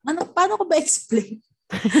 paano ko ba explain?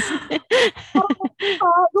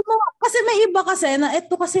 Kasi may iba kasi na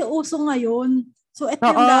ito kasi uso ngayon. So, ito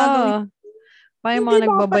yung gagawin. Pa yung mga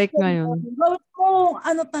nagbabike ngayon. Gawin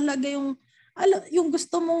mo talaga yung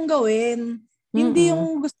gusto mong gawin. Hindi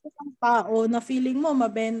yung gusto ng tao na feeling mo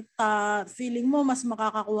mabenta, feeling mo mas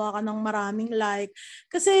makakakuha ka ng maraming like.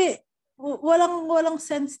 Kasi walang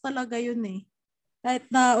sense talaga yun eh. Kahit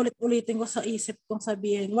na ulit-ulitin ko sa isip kong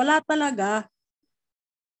sabihin, wala talaga.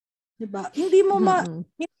 Diba? Hindi mo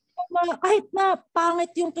kahit na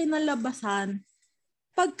pangit yung kinalabasan,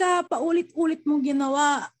 pagka paulit-ulit mong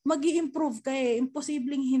ginawa, mag-i-improve ka eh.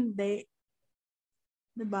 Imposibleng hindi.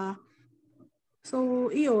 Diba? So,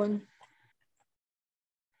 iyon.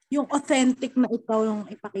 Yung authentic na ikaw yung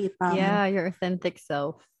ipakita mo. Yeah, your authentic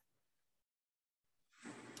self.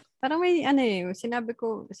 Parang may sinabi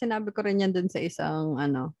ko rin yan dun sa isang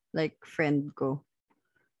like friend ko.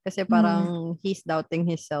 Kasi parang he's doubting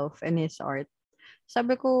himself and his art.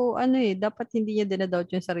 Sabi ko, dapat hindi niya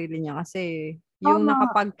dinadoubt yung sarili niya kasi yung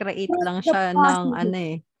nakapag-create lang siya ng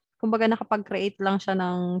kumbaga nakapag-create lang siya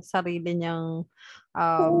ng sarili niyang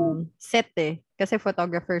set eh. Kasi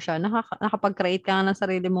photographer siya. Nakapag-create ka ng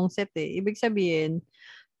sarili mong set eh. Ibig sabihin,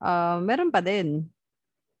 meron pa din.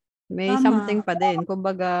 May something pa din.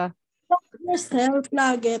 Kumbaga, trust yourself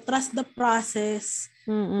lagi. Trust the process.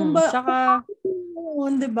 Tsaka,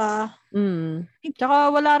 diba? Tsaka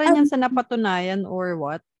wala rin yan sa napatunayan or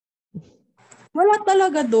what? Wala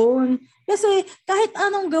talaga doon. Kasi kahit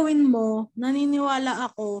anong gawin mo, naniniwala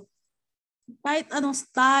ako, kahit anong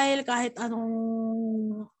style, kahit anong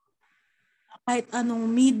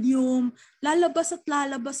medium, lalabas at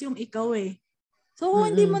lalabas yung ikaw eh. So,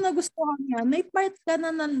 kung hindi mo nagustuhan yan, may part ka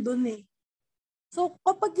na nandun eh. So,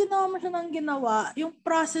 kapag ginawa mo siya ng ginawa, yung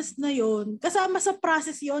process na yun, kasama sa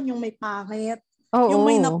process yun, yung may pangit, yung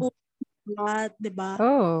may napulat, diba?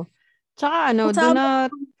 Oh. Tsaka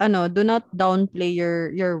do not downplay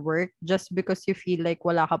your work just because you feel like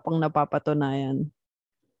wala ka pang napapatunayan.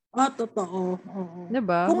 Totoo. Oo.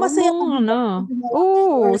 Diba? Kung masaya ka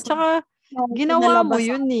tsaka ginawa mo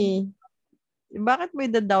yun eh. Bakit mo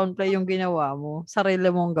i-downplay yung ginawa mo? Sarili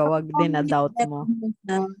mong gawag din na doubt mo.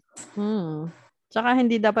 Tsaka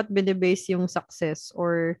hindi dapat binibase yung success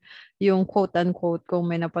or yung quote-unquote kung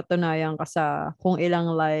may napatunayan ka sa kung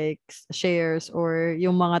ilang likes, shares, or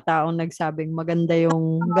yung mga taong nagsabing maganda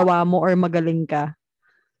yung gawa mo or magaling ka.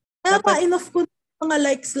 Enough ko mga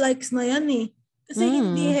likes na yan eh. Kasi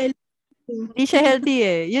hindi healthy. Hindi siya healthy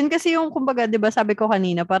eh. Yun kasi yung, kumbaga, di ba sabi ko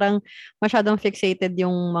kanina, parang masyadong fixated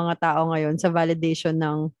yung mga tao ngayon sa validation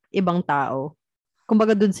ng ibang tao.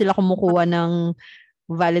 Kumbaga dun sila kumukuha ng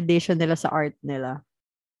validation nila sa art nila.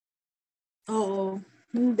 Oo.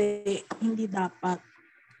 Hindi dapat.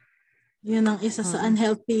 Yun ang isa sa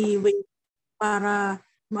unhealthy way para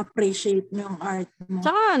ma-appreciate mo yung art mo.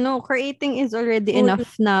 Tsaka creating is already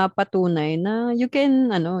enough na patunay na you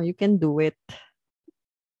can do it.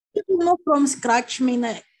 From scratch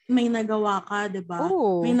may nagawa ka, 'di ba?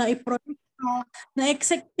 May na-project ka,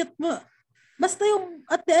 na-execute mo. Basta yung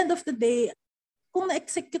at the end of the day, kung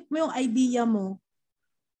na-execute mo yung idea mo,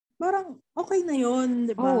 parang okay na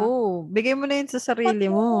 'yon, 'di ba? Bigay mo na 'yun sa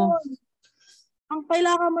sarili mo. Ang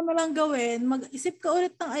kailangan mo na lang gawin, mag-isip ka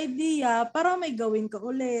ulit ng idea para may gawin ka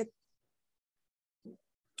ulit.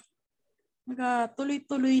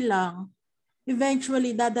 Tuloy-tuloy lang.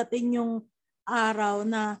 Eventually, dadating yung araw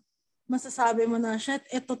na masasabi mo na, shit,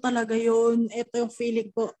 ito talaga yun. Ito yung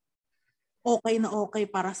feeling ko okay na okay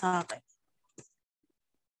para sa akin.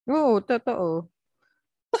 Oo, totoo.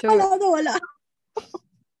 Sure. Wala.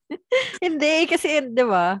 Hindi, kasi di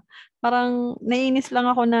ba, parang nainis lang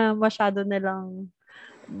ako na masyado nilang,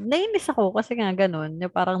 nainis ako kasi nga ganun,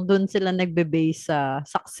 parang dun sila nagbe-base sa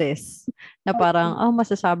success. Na parang,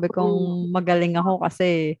 masasabi kong magaling ako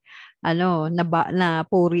kasi,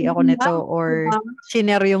 napuri ako nito or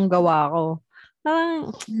shiner yung gawa ko. Parang,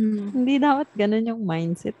 hindi dapat ganun yung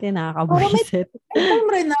mindset, nakaka-mindset.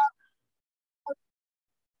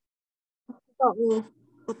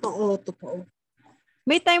 Totoo.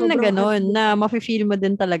 May time na gano'n na mafe-feel mo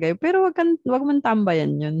din talaga. Pero wag mong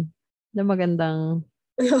tambayan yun. Na magandang...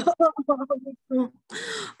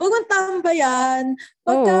 Wag mong tambayan.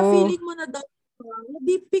 Pagka feeling mo na daw,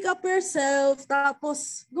 pick up yourself,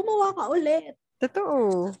 tapos gumawa ka ulit.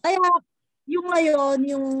 Totoo. Kaya, yung ngayon,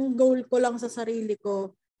 yung goal ko lang sa sarili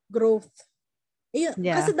ko, growth.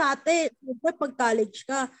 Kasi dati, pag college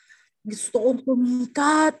ka, gusto kong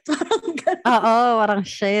sumikat. Parang gano'n. Parang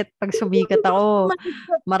shit. Pag sumikat ako,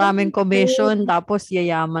 maraming commission, tapos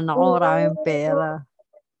yayaman ako, maraming pera.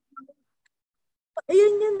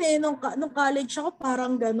 Ayun eh, nung college ako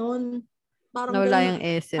parang ganon. Parang Nawala ganon. yung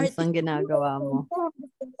essence ng Artist ginagawa mo.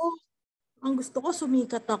 ang gusto ko,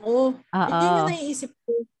 sumikat ako. Yun yung Oo. naiisip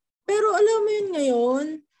ko. Pero alam mo yun ngayon,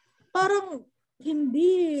 parang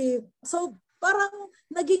hindi. So, parang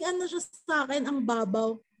naging ano siya sa akin, ang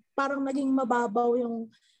babaw. Parang naging mababaw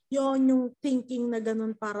yung thinking na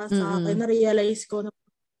ganun para sa akin. Mm-mm. Na-realize ko na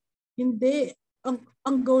hindi.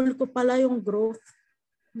 Ang goal ko pala yung growth.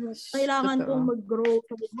 Kailangan kong Totoo. mag-grow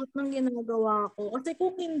sa lahat ng ginagawa ko. Kasi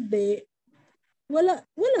kung hindi,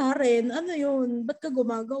 wala rin. Ano yun? Ba't ka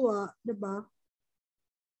gumagawa? 'Di ba?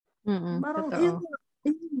 Mm-mm. Parang, yun, Totoo.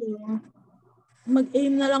 yun.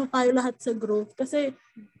 Mag-aim na lang tayo lahat sa growth. Kasi,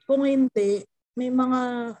 kung hindi, may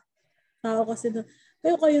mga tao kasi na,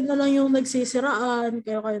 kayo na lang yung nagsisiraan,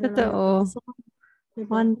 kayo na lang Totoo. nagkakasama.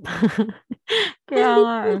 Diba? One Kaya Hindi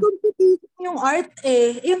nga naman competition yung art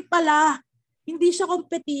eh. Yun pala. Hindi siya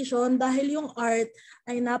competition dahil yung art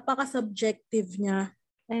ay napaka-subjective niya.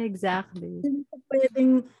 exactly.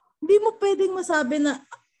 Hindi mo pwedeng masabi na,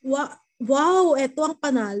 wow, eto ang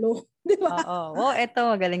panalo. Di ba? Oo. Wow, eto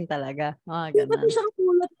magaling talaga. Mga Hindi kasi ganon. siya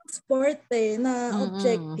katulad ng sport eh, na Mm-mm.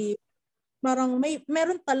 objective. Parang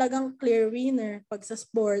meron talagang clear winner pag sa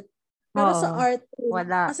sport. Pero sa Oo. art,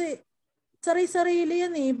 Wala. kasi sari-sarili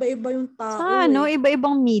yan eh. Iba-iba yung Sa tao ano, eh.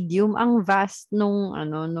 iba-ibang medium, ang vast nung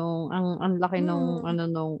ano, ang laki nung Hmm. ano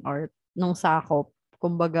nung art, nung sakop.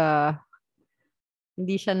 Kumbaga,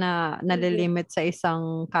 hindi siya nalilimit sa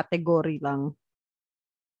isang category lang.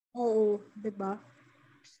 Oo, 'di ba?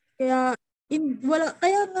 Kaya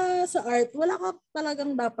kaya nga sa art, wala ka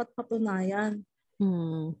talagang dapat patunayan.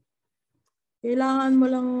 Hmm. Kailangan mo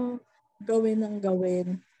lang gawin ng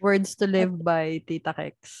gawin. Words to At live by, Tita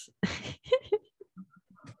Kex.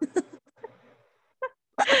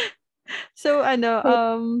 So ano,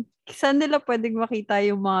 saan nila pwedeng makita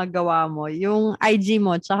yung mga gawa mo? Yung IG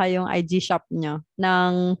mo, tsaka yung IG shop nyo.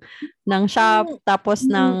 Ng shop, tapos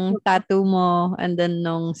ng tattoo mo, and then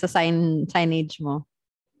nung sa signage mo.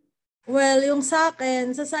 well, yung sa akin,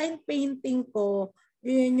 sa sign painting ko,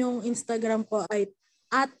 yun yung Instagram ko ay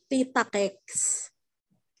 @titakex.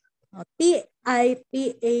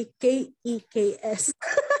 Titakeks.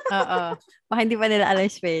 Oo. Baka hindi pa nila alam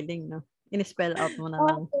yung spelling, no? In-spell out mo na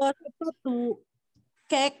lang. Tattoo,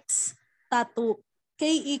 Kex, tattoo,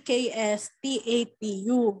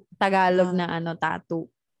 KEKSTATU. Tagalog Yan. na ano, tattoo.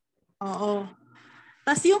 Oo.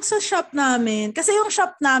 Tapos yung sa shop namin, kasi yung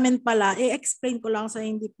shop namin pala, i-explain ko lang sa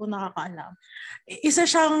hindi po nakakaalam. Isa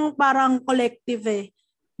siyang parang collective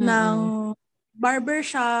ng Mm-mm.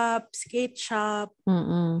 barbershop, skate shop,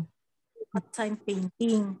 Mm-mm. at sign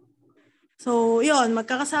painting. So, yun,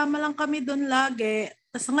 magkakasama lang kami doon lagi.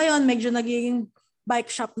 Tapos ngayon, medyo nagiging bike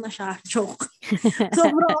shop na siya. Joke.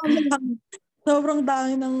 Sobrang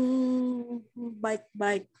dami ng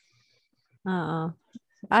bike. Oo.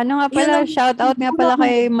 Ano nga Yun pala, ang shout out nga pala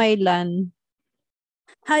kay Mylan.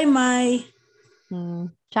 Hi, Mai.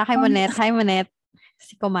 Tsaka kay Monet. Hi, Monet.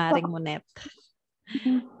 Si Kumaring Monet.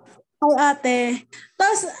 Hi, ate.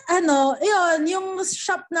 Tapos, yun, yung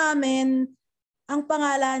shop namin, ang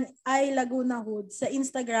pangalan ay Laguna Hood. Sa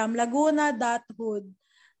Instagram, laguna.hood.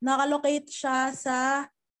 Nakalocate siya sa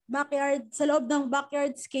loob ng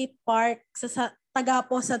backyard skate park sa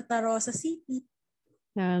Tagapo, Santa Rosa City.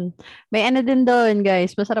 Yan. May ano din doon,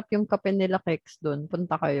 guys. Masarap yung kape nila, Kex, doon.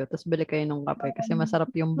 Punta kayo, tapos bili kayo ng kape kasi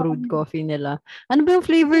masarap yung brewed coffee nila. Ano ba yung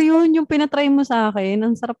flavor yun? Yung pinatry mo sa akin?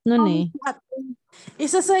 Ang sarap nun eh.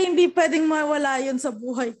 Isa sa hindi pwedeng mawala yun sa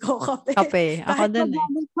buhay ko, kape. Kape. Ako din eh.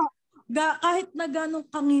 Kahit na ganong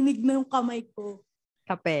kanginig na yung kamay ko.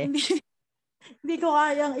 Kape. Hindi ko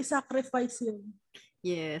kayang i-sacrifice yun.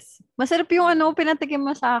 Yes. Masarap yung pinatikim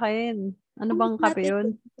mo sa akin. Ano bang kape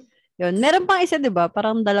yun? Yun. Meron pang isa, di ba?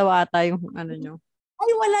 Parang dalawa ata yung nyo.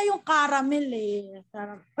 Ay, wala yung caramel eh.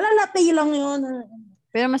 Wala, latte lang yun.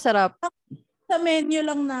 Pero masarap. Sa menu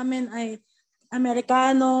lang namin ay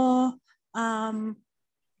Americano,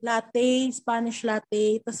 latte, Spanish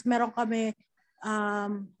latte, tapos meron kami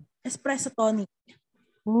espresso tonic.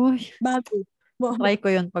 Uy. Bago. Try ko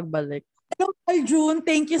yun pagbalik. Hello, June.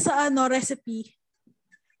 Thank you sa recipe.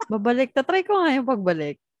 Babalik. Tatry ko nga yung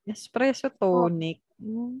pagbalik. Espresso tonic.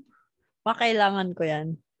 Kailangan ko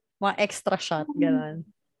yan. Mga extra shot. Ganun.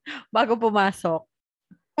 Bago pumasok.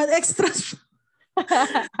 Extra shot.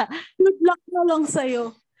 Good luck na lang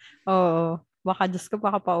sa'yo. Oo. Baka Diyos ko,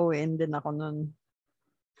 baka pauwiin din ako nun.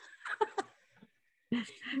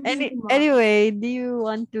 Anyway, do you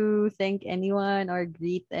want to thank anyone or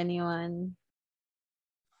greet anyone?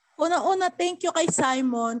 Una-una, thank you kay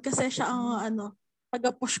Simon kasi siya ang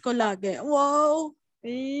taga-push ko lagi. Wow!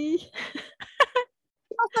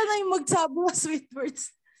 na yung magsabi ng sweet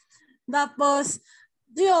words. Tapos,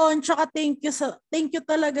 yun, tsaka thank you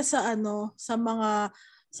talaga sa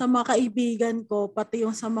mga kaibigan ko, pati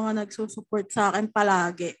yung sa mga nagsusupport sa akin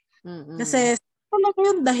palagi. Kasi talaga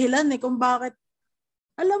yung dahilan kung bakit,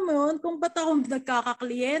 alam mo yun, kung ba't ako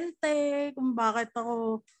nagkakakliyente, kung bakit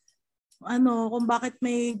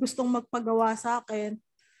may gustong magpagawa sa akin,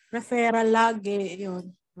 referral lagi,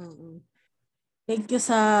 yun. Thank you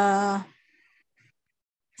sa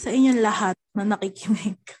inyong lahat na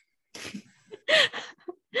nakikinig.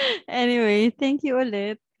 Anyway, thank you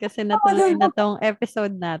ulit kasi natuloy na tong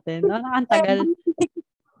episode natin. Ang tagal.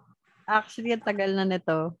 Actually, ang tagal na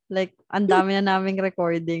nito. Like, ang dami na naming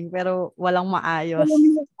recording pero walang maayos.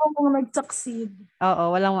 Walang nag-succeed. Oo,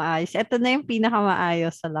 walang maayos. Ito na yung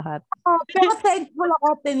pinakamaayos sa lahat. Pero thankful ako,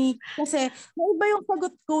 Tinik, kasi iba yung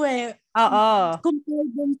sagot ko Oo.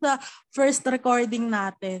 Compared dun sa first recording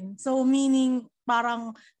natin. So, meaning,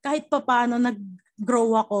 parang kahit pa paano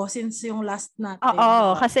nag-grow ako since yung last natin.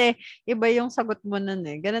 Oo, diba? Kasi iba yung sagot mo nun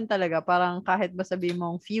Ganun talaga. Parang kahit ba sabihin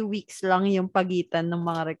mong few weeks lang yung pagitan ng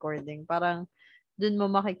mga recording. Parang dun mo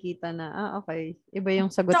makikita na, okay, iba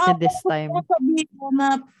yung sagot niya this time. Sabihin mo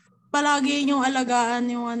na palagi yung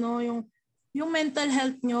alagaan yung mental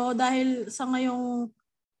health nyo dahil sa ngayong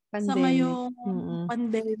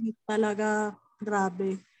pandemic talaga,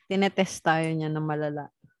 grabe. Tinetest tayo niya ng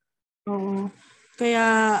malala. Oo.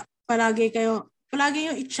 Kaya palagi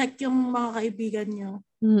yung i-check yung mga kaibigan nyo.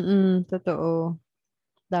 Totoo.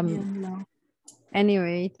 Dami. Yan lang.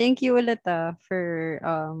 Anyway, thank you ulit for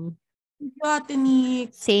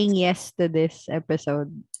saying yes to this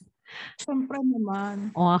episode. Siyempre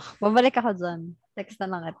naman. Babalik ako dyan. Text na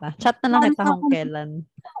lang kita. Chat na lang kita kung kailan.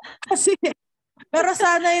 Kasi, pero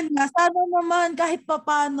sana naman kahit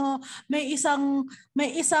papano may isang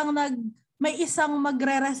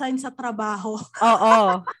magre-resign sa trabaho.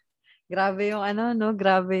 Oo. Grabe yung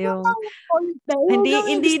grabe yung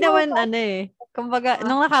hindi naman kumbaga,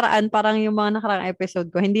 nung nakaraan, parang yung mga nakaraang episode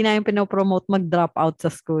ko, hindi namin pinopromote mag-drop out sa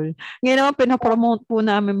school. Ngayon naman, pinopromote po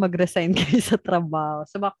namin mag-resign kayo sa trabaho.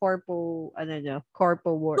 Sa mga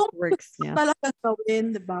corpo works niya. Talaga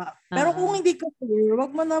gawin, diba? Pero kung hindi ka sure,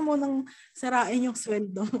 wag mo na munang sirain yung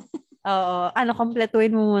sweldo. Oo.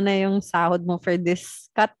 Kompletuhin mo muna yung sahod mo for this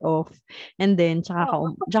cut-off. And then, tsaka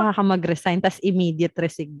ka mag-resign, tas immediate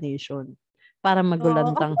resignation. Para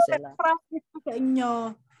magulantang sila. Practice ko sa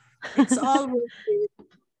inyo. It's all worth it.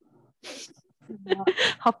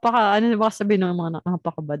 Ba sabihin ng mga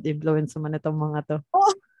napaka-bad influence naman itong mga to?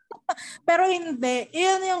 Pero hindi.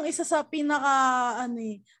 Iyan yung isa sa pinaka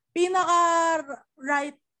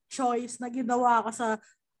right choice na ginawa ko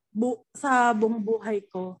sa buong buhay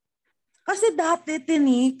ko. Kasi dati,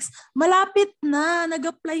 Tinix, malapit na.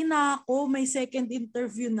 Nag-apply na ako. May second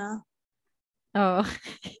interview na. Oo.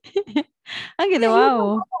 Ang ginawa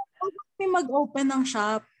mo? May mag-open ng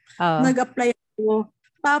shop. Nag-apply ako.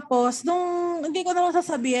 Tapos, hindi ko naman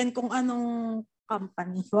sasabihin kung anong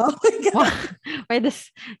company. Wow. Pwede,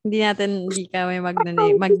 hindi kami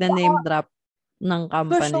magna-name drop ng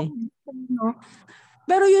company.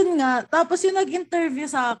 Pero yun nga, tapos yung nag-interview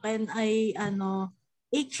sa akin ay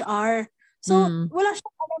HR. So, wala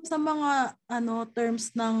siyang alam sa mga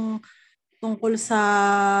terms ng tungkol sa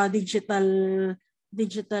digital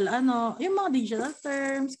yung mga digital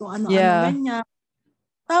terms, kung ano ganyan.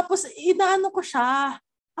 Tapos, inaano ko siya.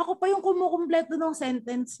 Ako pa yung kumukumpleto ng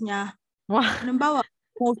sentence niya. Wow. Halimbawa,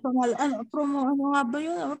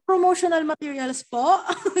 promotional materials po.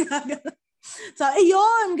 So,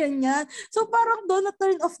 ayun, ganyan. So, parang doon na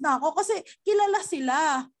turn off na ako kasi kilala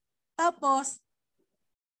sila. Tapos,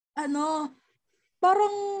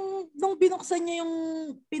 parang nung binuksan niya yung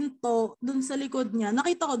pinto doon sa likod niya,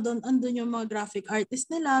 nakita ko doon, andun yung mga graphic artist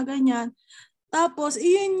nila, ganyan. Tapos,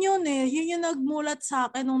 yun yung nagmulat sa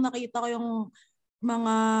akin nung nakita ko yung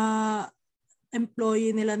mga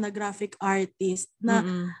employee nila na graphic artist na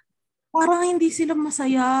parang hindi sila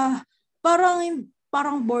masaya.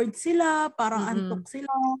 Parang bored sila, parang antok sila.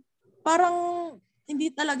 Parang hindi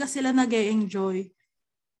talaga sila nag-e-enjoy.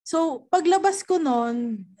 So, paglabas ko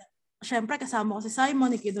nun, syempre kasama ko si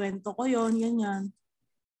Simon, ikinuwento ko yon ganyan.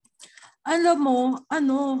 Alam mo,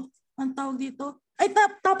 ang tawag dito?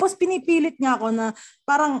 Tapos pinipilit niya ako na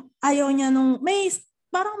parang ayaw niya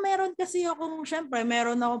parang meron kasi akong, syempre,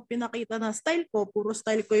 meron akong pinakita na style ko, puro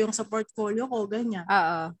style ko yung sa portfolio ko, ganyan.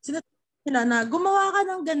 Sinasabi nila na gumawa ka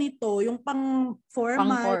ng ganito, yung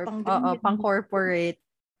pang-formal, pang-corporate.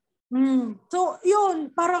 So,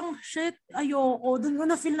 yun, parang shit, ayoko. Doon ko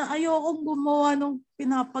na-feel na ayokong gumawa nung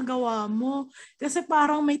pinapagawa mo. Kasi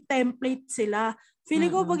parang may template sila.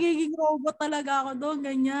 Feeling ko pagiging robot talaga ako doon,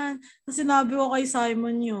 ganyan. Kasi sinabi ko kay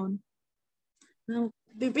Simon yun.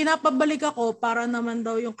 Pinapabalik ako para naman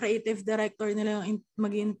daw yung creative director nila yung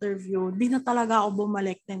mag-interview. Di na talaga ako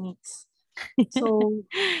bumalik na Nix. So,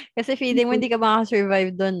 kasi feeling mo hindi ka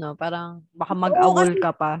makasurvive doon, no? Parang baka mag-awol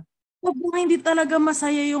ka pa. Hindi talaga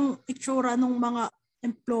masaya yung itsura ng mga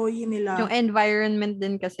employee nila. Yung environment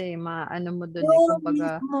din kasi, ano mo doon eh.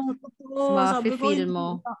 Kumbaga, ma-feel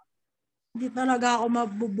mo. Hindi talaga ako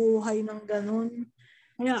mabubuhay ng ganun.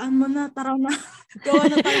 Hayaan mo na, tara na. Gawa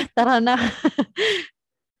na tayo. Tara na.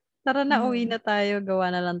 Tara na, uwi na tayo. Gawa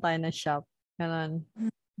na lang tayo ng shop. Ganun.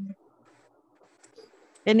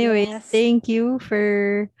 Anyway, thank you for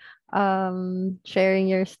sharing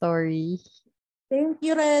your story. Thank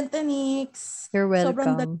you, Rentenix. You're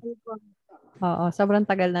welcome. Sobrang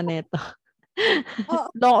tagal na nito.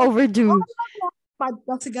 Long overdue.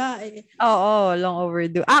 Podcast ga eh. Oo, long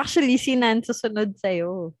overdue. Actually, si Nan susunod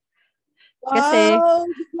sa'yo. Wow,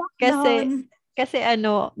 kasi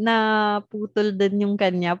naputol din yung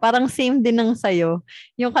kanya. Parang same din ng sa'yo.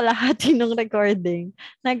 Yung kalahati ng recording.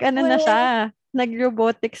 Na siya.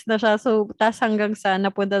 Nag-robotics na siya. So, tas hanggang sa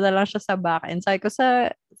napunta na lang siya sa back-end. Sabi ko,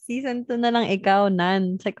 sa season 2 na lang ikaw,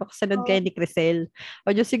 Nan. Sabi ko, kasunod kay ni Crisel.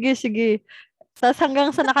 O, sige. Tapos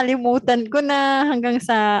hanggang sa nakalimutan ko na, hanggang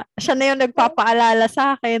sa, siya na yung nagpapaalala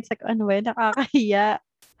sa akin. Sabi ko, ano ba, nakakahiya.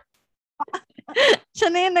 Siya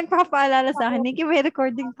na yung nagpapaalala sa akin, Nikki, may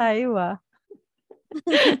recording tayo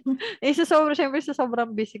syempre sa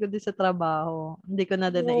sobrang busy ko din sa trabaho. Hindi ko na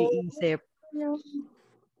din naiisip.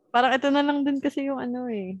 Parang ito na lang din kasi yung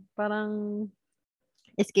parang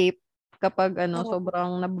escape kapag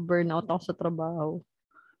sobrang nababurnout ako sa trabaho.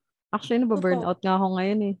 Actually, nababurnout nga ako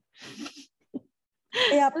ngayon eh.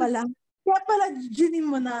 Kaya pala, ginin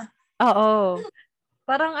mo na. Oo.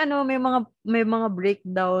 Parang may mga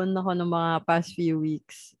breakdown ako ng mga past few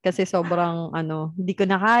weeks. Kasi sobrang hindi ko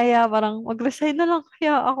na kaya. Parang mag-resign na lang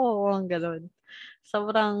kaya ako. Ang galon.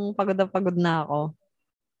 Sobrang pagod na ako.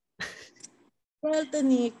 Well,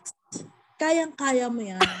 Tinix, kayang-kaya mo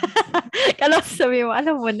yan. Kala sabi mo,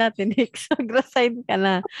 alam mo na, Tinix, mag-resign ka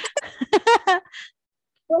na.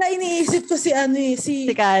 Wala, iniisip ko si Kali.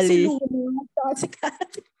 Si Luna, si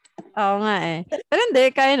Kali. Oo nga eh. Pero hindi,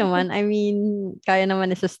 kaya naman. I mean, kaya naman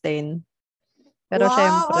i-sustain. Pero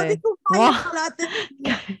syempre.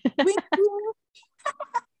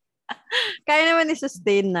 Kaya naman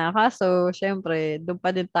i-sustain na. Kaso, syempre, doon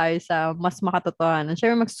pa din tayo sa mas makatotohanan.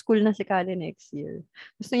 Syempre, mag-school na si Kali next year.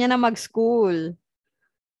 Gusto niya na mag-school.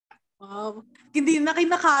 Wow. Hindi na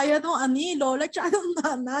kinakaya nung lola tsaka nung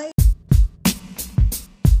nanay.